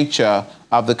very nature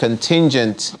of the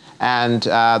contingent and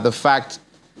the fact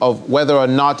of whether or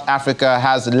not Africa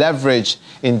has leverage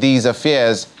in these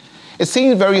affairs, it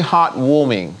seems very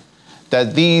heartwarming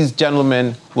that these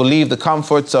gentlemen will leave the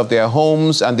comforts of their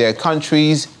homes and their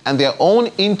countries and their own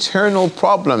internal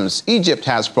problems. Egypt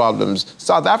has problems.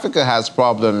 South Africa has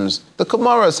problems. The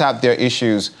Comoros have their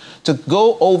issues. To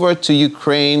go over to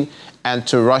Ukraine and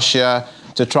to Russia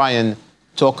to try and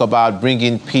talk about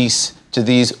bringing peace to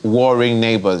these warring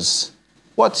neighbors.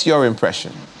 What's your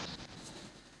impression?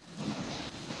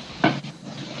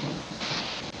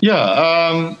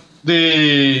 Yeah,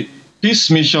 the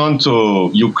peace mission to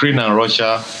Ukraine and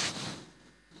Russia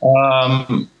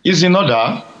is in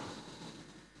order.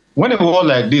 When a war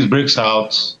like this breaks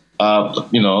out, they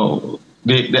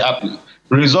are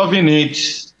resolving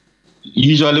it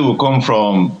usually will come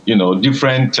from,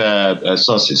 different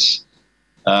sources.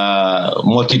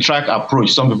 Multi-track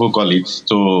approach, some people call it,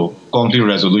 to conflict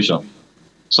resolution.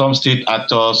 Some state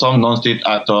actors, some non-state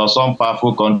actors, some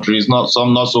powerful countries,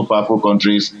 some not so powerful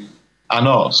countries, and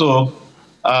all. So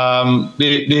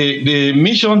the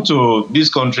mission to these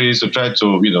countries to try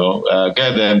to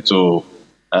get them to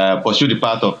pursue the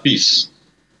path of peace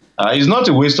is not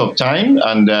a waste of time,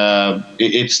 and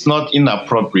it's not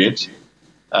inappropriate.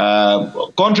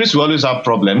 Countries will always have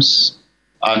problems,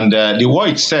 and the war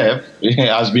itself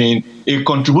has been a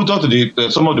contributor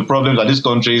to some of the problems that these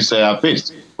countries have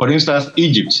faced. For instance,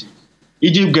 Egypt.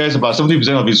 Egypt gets about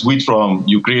 70% of its wheat from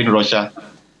Ukraine, Russia,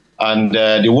 and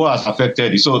the war has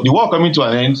affected it. So the war coming to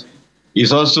an end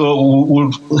is also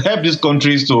will help these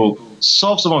countries to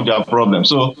solve some of their problems.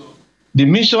 So the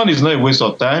mission is not a waste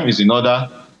of time. It's in order.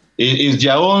 It is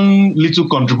their own little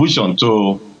contribution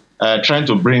to trying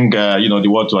to bring the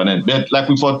war to an end. But like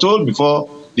we foretold before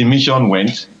the mission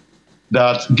went,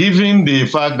 that given the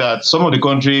fact that some of the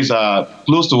countries are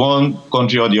close to one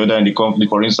country or the other in the conflict,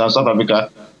 for instance, South Africa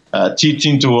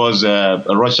tilting towards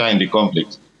Russia in the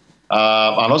conflict,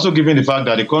 and also given the fact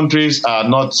that the countries are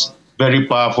not very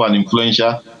powerful and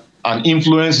influential, and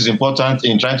influence is important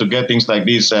in trying to get things like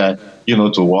this,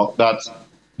 to work, that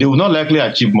they will not likely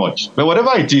achieve much. But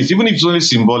whatever it is, even if it's only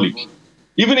symbolic,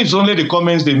 even if it's only the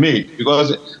comments they made,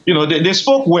 because, they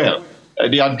spoke well,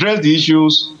 they addressed the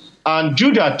issues, and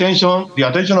drew the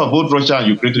attention of both Russia and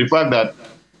Ukraine to the fact that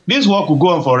this war could go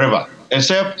on forever,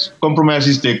 except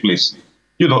compromises take place.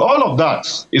 All of that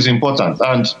is important.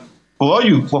 And for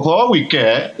all we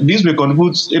care, this may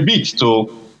contribute a bit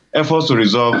to efforts to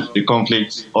resolve the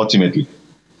conflict ultimately.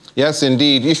 Yes,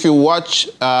 indeed. If you watch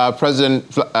President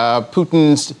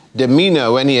Putin's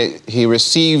demeanor when he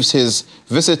receives his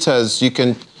visitors, you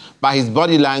can, by his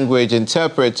body language,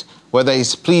 interpret whether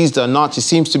he's pleased or not. He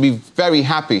seems to be very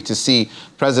happy to see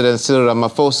President Cyril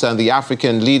Ramaphosa and the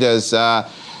African leaders.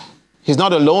 He's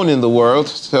not alone in the world,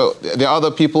 so there are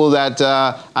other people that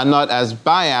are not as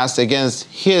biased against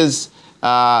his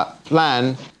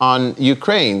plan on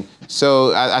Ukraine.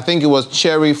 So I think it was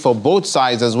cheery for both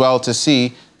sides as well to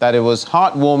see that it was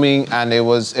heartwarming, and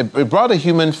it brought a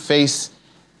human face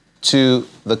to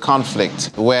the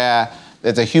conflict, where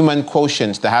there's a human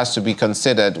quotient that has to be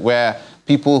considered, where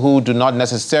people who do not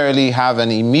necessarily have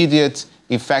an immediate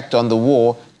effect on the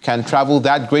war can travel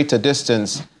that greater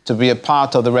distance to be a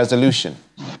part of the resolution.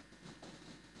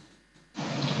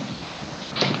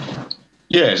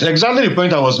 Yes, exactly the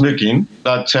point I was making,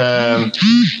 that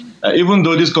even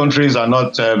though these countries are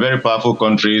not very powerful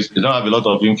countries, they don't have a lot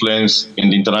of influence in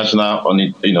the international,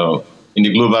 in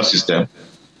the global system.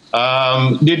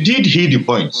 They did heed the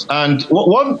points, and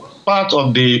one part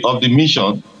of the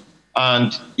mission,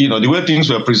 and the way things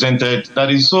were presented,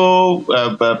 that is so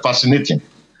fascinating,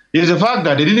 is the fact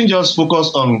that they didn't just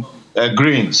focus on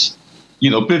grains,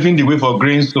 paving the way for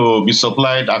grains to be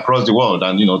supplied across the world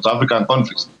and to African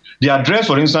countries. They addressed,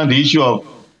 for instance, the issue of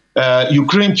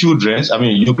Ukrainian children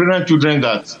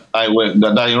that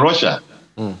are in Russia,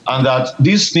 and that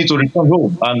this need to return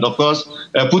home. And of course,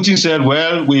 Putin said,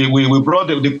 well, we brought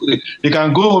them, they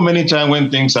can go home anytime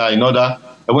when things are in order,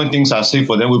 when things are safe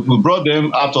for them. We brought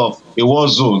them out of a war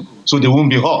zone so they won't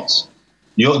be hurt.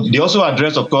 They also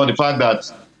addressed, of course, the fact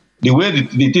that the way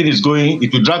the thing is going,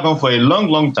 it will drag on for a long,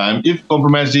 long time if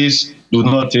compromises do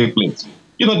not take place.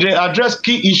 They address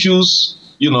key issues,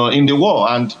 in the war.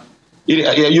 And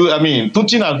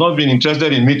Putin has not been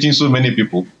interested in meeting so many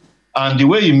people. And the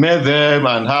way he met them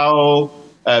and how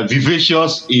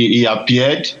vivacious he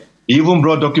appeared, he even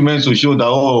brought documents to show that,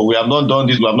 oh, we have not done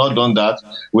this, we have not done that,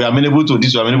 we are amenable to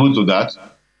this, we are amenable to that.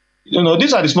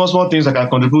 These are the small things that can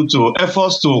contribute to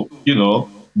efforts to,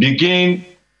 begin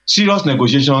serious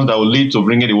negotiations that will lead to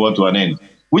bringing the war to an end.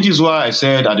 Which is why I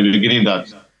said at the beginning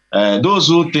that those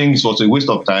who think it was a waste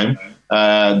of time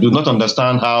do not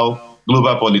understand how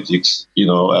global politics,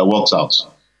 works out.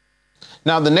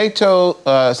 Now, the NATO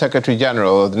Secretary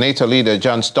General, the NATO leader,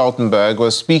 John Stoltenberg,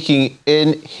 was speaking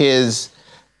in his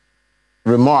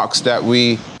remarks that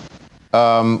we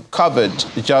covered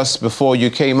just before you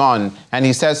came on, and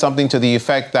he said something to the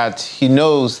effect that he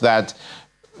knows that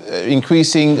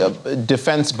increasing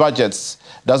defense budgets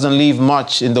doesn't leave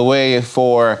much in the way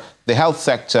for the health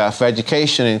sector, for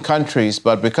education in countries,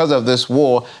 but because of this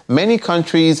war, many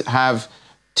countries have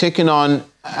taken on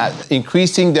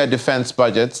increasing their defense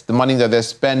budgets, the money that they're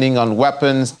spending on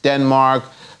weapons. Denmark,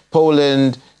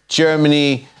 Poland,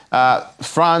 Germany,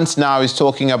 France now is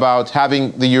talking about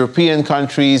having the European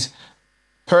countries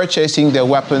purchasing their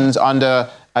weapons under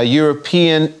a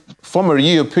European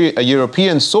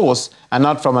source and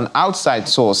not from an outside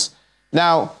source.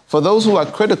 Now, for those who are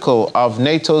critical of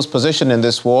NATO's position in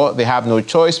this war, they have no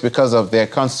choice because of their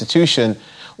constitution.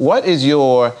 What is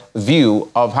your view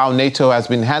of how NATO has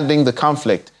been handling the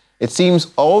conflict? It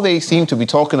seems all they seem to be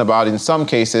talking about in some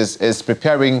cases is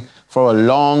preparing for a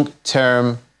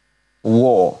long-term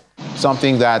war,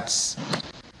 something that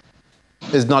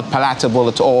is not palatable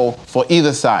at all for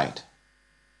either side.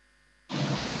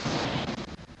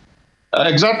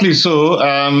 Exactly so.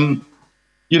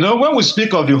 When we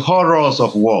speak of the horrors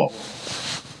of war,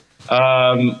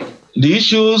 the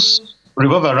issues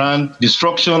revolve around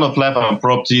destruction of life and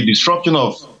property, destruction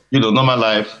of normal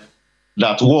life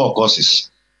that war causes.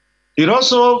 It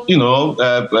also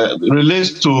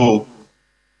relates to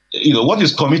what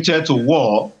is committed to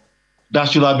war that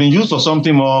should have been used for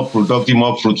something more productive,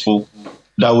 more fruitful,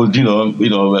 that would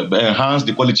enhance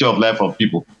the quality of life of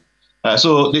people.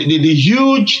 So the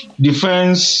huge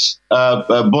defense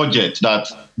budget that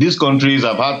these countries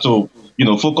have had to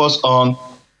focus on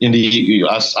in the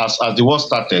as the war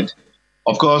started.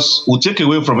 Of course, we'll take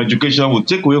away from education, we'll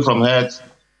take away from health,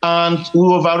 and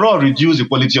we'll overall reduce the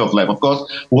quality of life. Of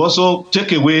course, we'll also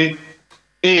take away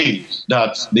aid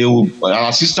that they will,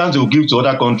 assistance they will give to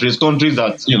other countries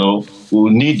that, will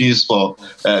need this for,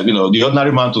 the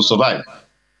ordinary man to survive.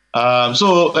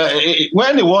 So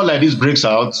when a war like this breaks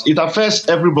out, it affects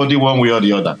everybody one way or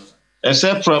the other,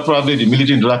 except probably the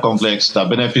military industrial complex that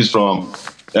benefits from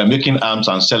making arms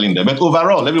and selling them. But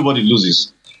overall, everybody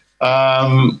loses.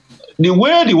 The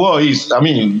way the war is, I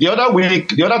mean, the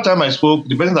other time I spoke,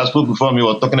 the person that spoke before me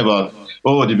was talking about,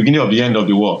 the beginning of the end of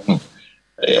the war.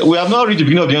 We have not reached the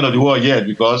beginning of the end of the war yet,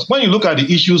 because when you look at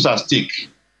the issues at stake,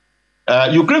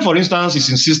 Ukraine, for instance, is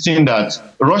insisting that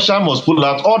Russia must pull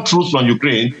out all troops from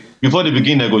Ukraine before they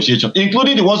begin negotiations,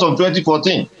 including the ones from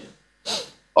 2014.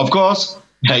 Of course,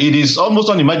 it is almost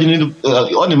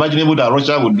unimaginable that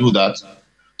Russia would do that.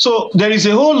 So there is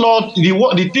a whole lot,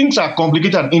 the things are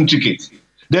complicated and intricate.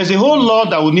 There's a whole lot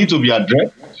that will need to be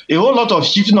addressed, a whole lot of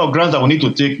shifting of grounds that will need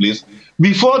to take place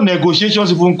before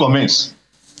negotiations even commence.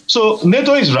 So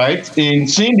NATO is right in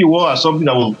seeing the war as something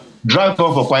that will drag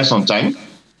on for quite some time,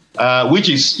 which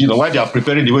is, why they are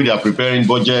preparing the way they are preparing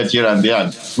budget here and there,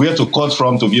 and where to cut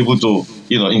from to be able to,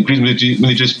 increase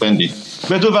military spending.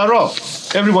 But overall,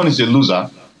 everyone is a loser,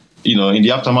 in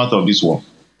the aftermath of this war.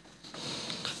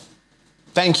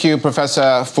 Thank you,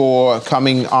 Professor, for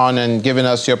coming on and giving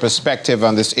us your perspective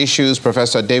on these issues.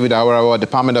 Professor David Awarawa,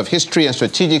 Department of History and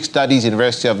Strategic Studies,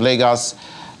 University of Lagos.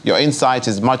 Your insight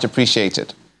is much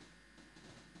appreciated.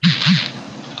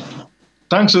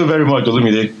 Thanks so very much,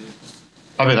 Olumide.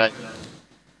 Have a nice day.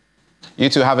 You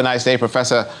too, have a nice day,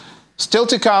 Professor. Still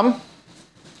to come,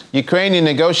 Ukrainian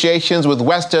negotiations with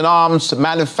Western arms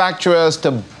manufacturers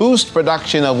to boost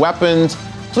production of weapons.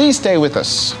 Please stay with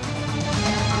us.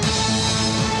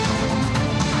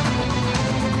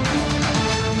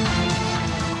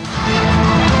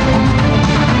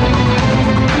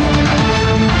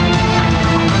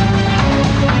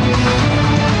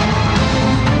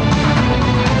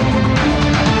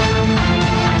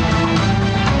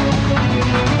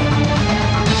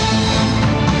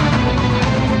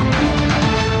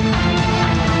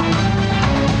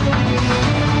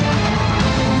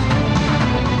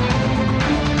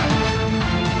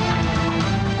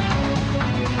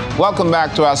 Welcome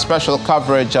back to our special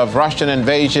coverage of Russian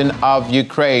invasion of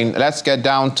Ukraine. Let's get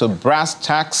down to brass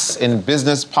tacks in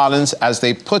business parlance, as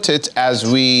they put it, as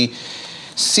we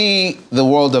see the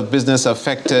world of business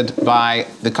affected by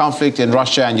the conflict in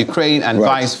Russia and Ukraine, and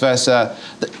vice versa.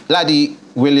 Laddie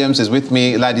Williams is with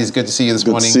me. Laddie, it's good to see you this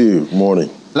morning. Good to see you. Morning.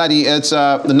 Laddie, it's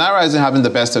the Naira isn't having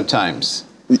the best of times.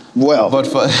 Well, but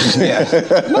for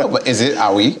no, but is it?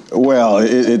 Are we? Well,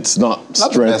 it's not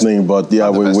strengthening, but yeah,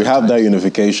 we have that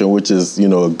unification, which is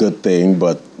a good thing.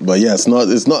 But yeah, it's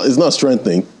not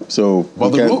strengthening. So,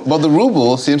 but the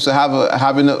ruble seems to have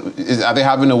are they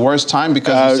having a worse time,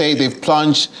 because you say they've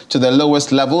plunged to their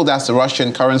lowest level? That's the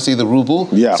Russian currency, the ruble,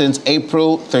 since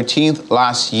April 13th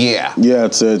last year. Yeah,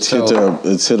 it's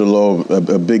hit a low,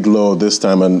 a big low this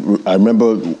time. And I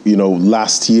remember,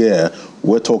 last year,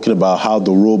 we're talking about how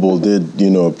the ruble did,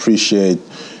 appreciate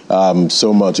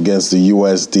so much against the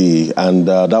USD. And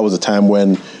that was a time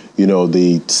when,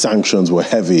 the sanctions were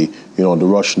heavy, on the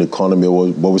Russian economy.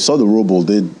 But we saw the ruble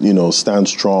did, stand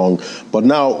strong. But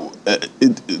now,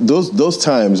 those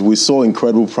times, we saw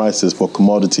incredible prices for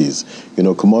commodities.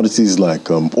 Commodities like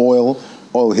oil.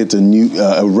 Oil hit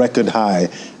a record high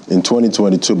in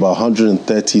 2022, about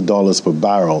 $130 per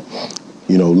barrel.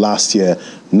 Last year.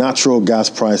 Natural gas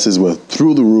prices were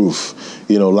through the roof,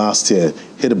 last year,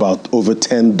 hit about over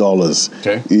 $10,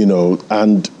 okay.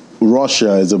 And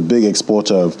Russia is a big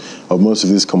exporter of most of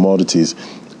these commodities.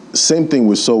 Same thing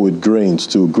we saw with grains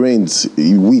too. Grains,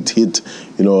 wheat hit,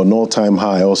 an all-time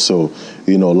high also,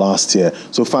 last year.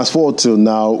 So fast forward till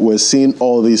now, we're seeing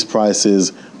all these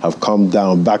prices have come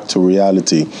down back to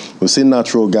reality. We've seen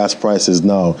natural gas prices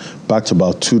now back to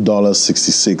about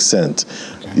 $2.66,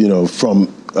 okay.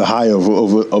 From a high of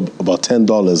over about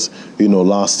 $10,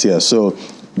 last year. So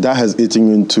that has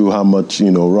eaten into how much,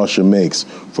 Russia makes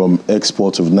from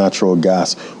exports of natural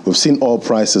gas. We've seen oil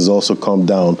prices also come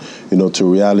down, to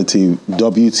reality.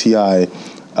 WTI,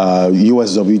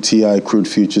 US WTI crude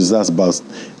futures, that's about in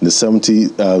the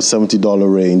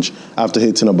 $70 range after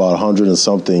hitting about 100 and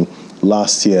something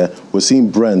last year. We're seeing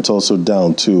Brent also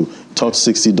down to touched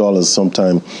 $60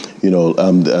 sometime,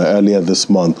 earlier this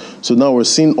month. So now we're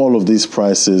seeing all of these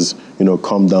prices,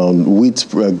 come down. Wheat,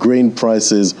 grain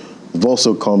prices have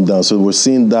also come down. So we're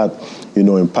seeing that,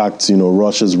 impact,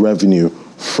 Russia's revenue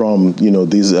from,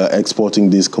 these exporting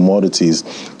these commodities.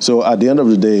 So at the end of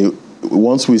the day,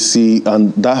 once we see,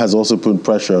 and that has also put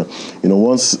pressure,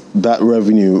 once that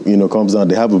revenue, comes down,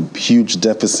 they have a huge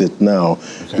deficit now,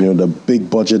 the big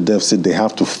budget deficit they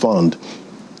have to fund.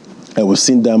 And we've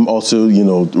seen them also,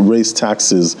 raise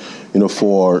taxes,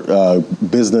 for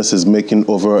businesses making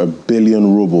over 1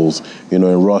 billion rubles, in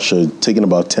Russia, taking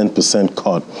about 10%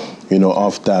 cut,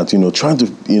 off that, trying to,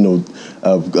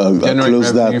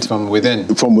 close that from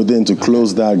within. From within to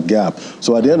close that gap.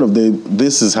 So at the end of the day,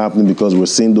 this is happening because we're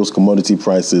seeing those commodity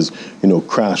prices,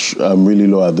 crash really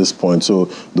low at this point. So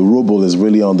the ruble is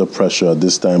really under pressure at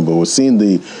this time. But we're seeing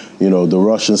the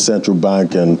Russian central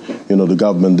bank and, the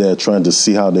government there trying to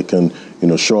see how they can,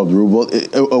 shore up the ruble.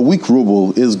 A weak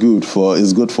ruble is good for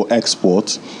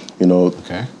exports,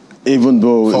 Okay. Even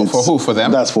though for who? For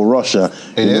them? That's for Russia.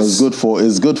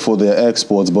 It's good for their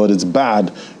exports, but it's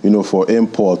bad, for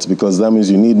imports, because that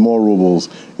means you need more rubles,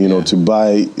 to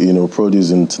buy, produce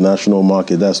in the international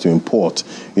market. That's to import,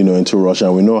 into Russia.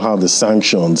 And we know how the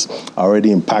sanctions are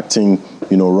already impacting,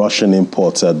 Russian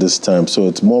imports at this time. So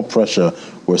it's more pressure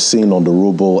we're seeing on the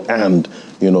ruble and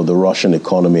the Russian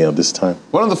economy at this time.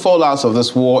 One of the fallouts of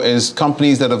this war is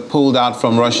companies that have pulled out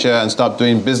from Russia and stopped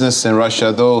doing business in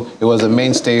Russia, though it was a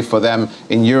mainstay for them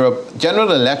in Europe.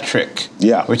 General Electric,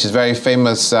 which is very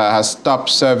famous, has stopped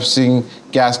servicing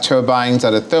gas turbines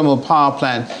at a thermal power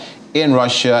plant in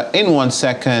Russia in 1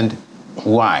 second.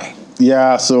 Why?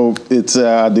 Yeah, so it's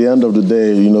at the end of the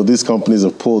day, these companies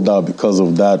have pulled out because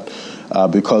of that.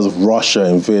 Because Russia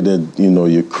invaded,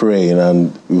 Ukraine,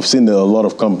 and we've seen that a lot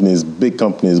of companies, big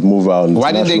companies, move out.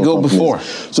 Why didn't they go before?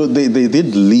 So they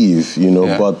did leave,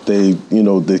 but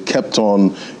they kept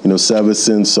on,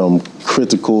 servicing some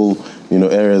critical,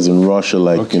 areas in Russia,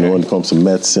 like when it comes to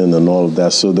medicine and all of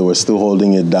that. So they were still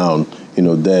holding it down,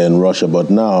 there in Russia. But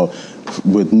now,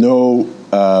 with no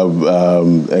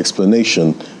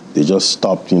explanation, they just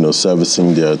stopped,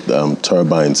 servicing their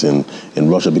turbines in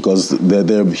Russia, because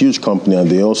they're a huge company and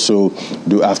they also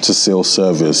do after-sale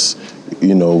service,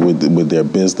 with their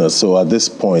business. So at this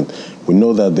point, we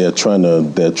know that they're trying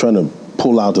to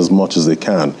pull out as much as they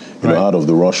can, out of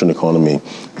the Russian economy,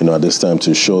 at this time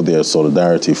to show their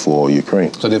solidarity for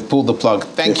Ukraine. So they've pulled the plug.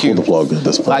 Thank you, pulled the plug at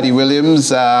this point. Laddie Williams,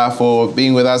 for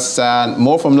being with us.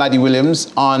 More from Laddie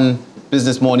Williams on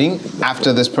Business Morning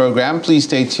after this program. Please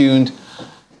stay tuned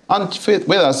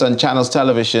with us on Channels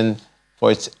Television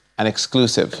for an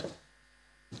exclusive.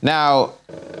 Now,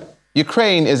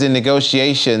 Ukraine is in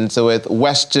negotiations with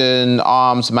Western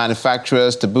arms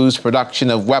manufacturers to boost production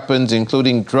of weapons,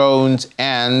 including drones,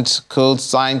 and could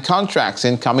sign contracts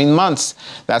in coming months.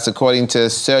 That's according to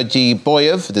Sergei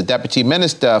Boyev, the Deputy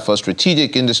Minister for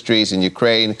Strategic Industries in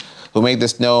Ukraine, who made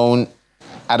this known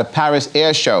at a Paris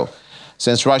air show.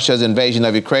 Since Russia's invasion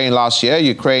of Ukraine last year,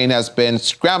 Ukraine has been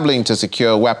scrambling to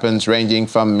secure weapons ranging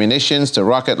from munitions to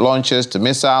rocket launchers to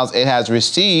missiles. It has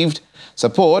received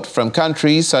support from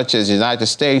countries such as the United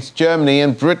States, Germany,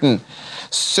 and Britain.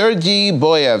 Sergei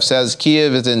Boyev says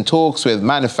Kyiv is in talks with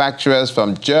manufacturers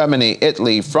from Germany,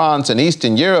 Italy, France, and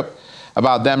Eastern Europe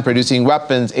about them producing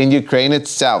weapons in Ukraine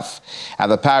itself. At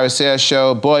the Paris Air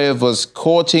Show, Boyev was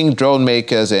courting drone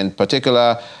makers in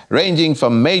particular, ranging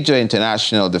from major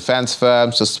international defense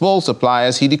firms to small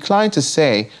suppliers. He declined to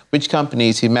say which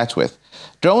companies he met with.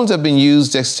 Drones have been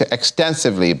used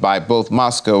extensively by both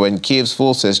Moscow and Kyiv's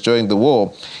forces during the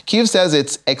war. Kyiv says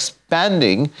it's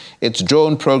expanding its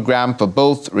drone program for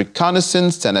both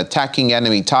reconnaissance and attacking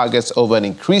enemy targets over an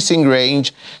increasing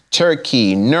range.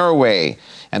 Turkey, Norway,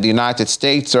 and the United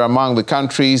States are among the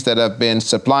countries that have been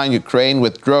supplying Ukraine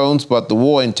with drones, but the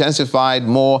war intensified.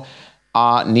 More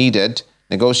are needed.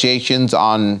 Negotiations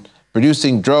on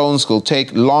producing drones will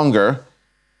take longer.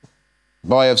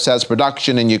 Boyev says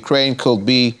production in Ukraine could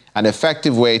be an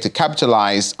effective way to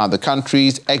capitalize on the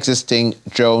country's existing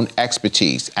drone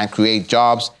expertise and create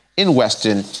jobs in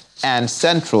Western and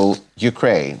Central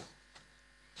Ukraine.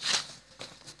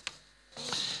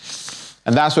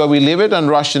 And that's where we leave it on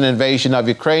Russian invasion of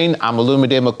Ukraine. I'm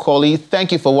Olumide Macaulay.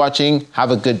 Thank you for watching.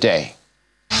 Have a good day.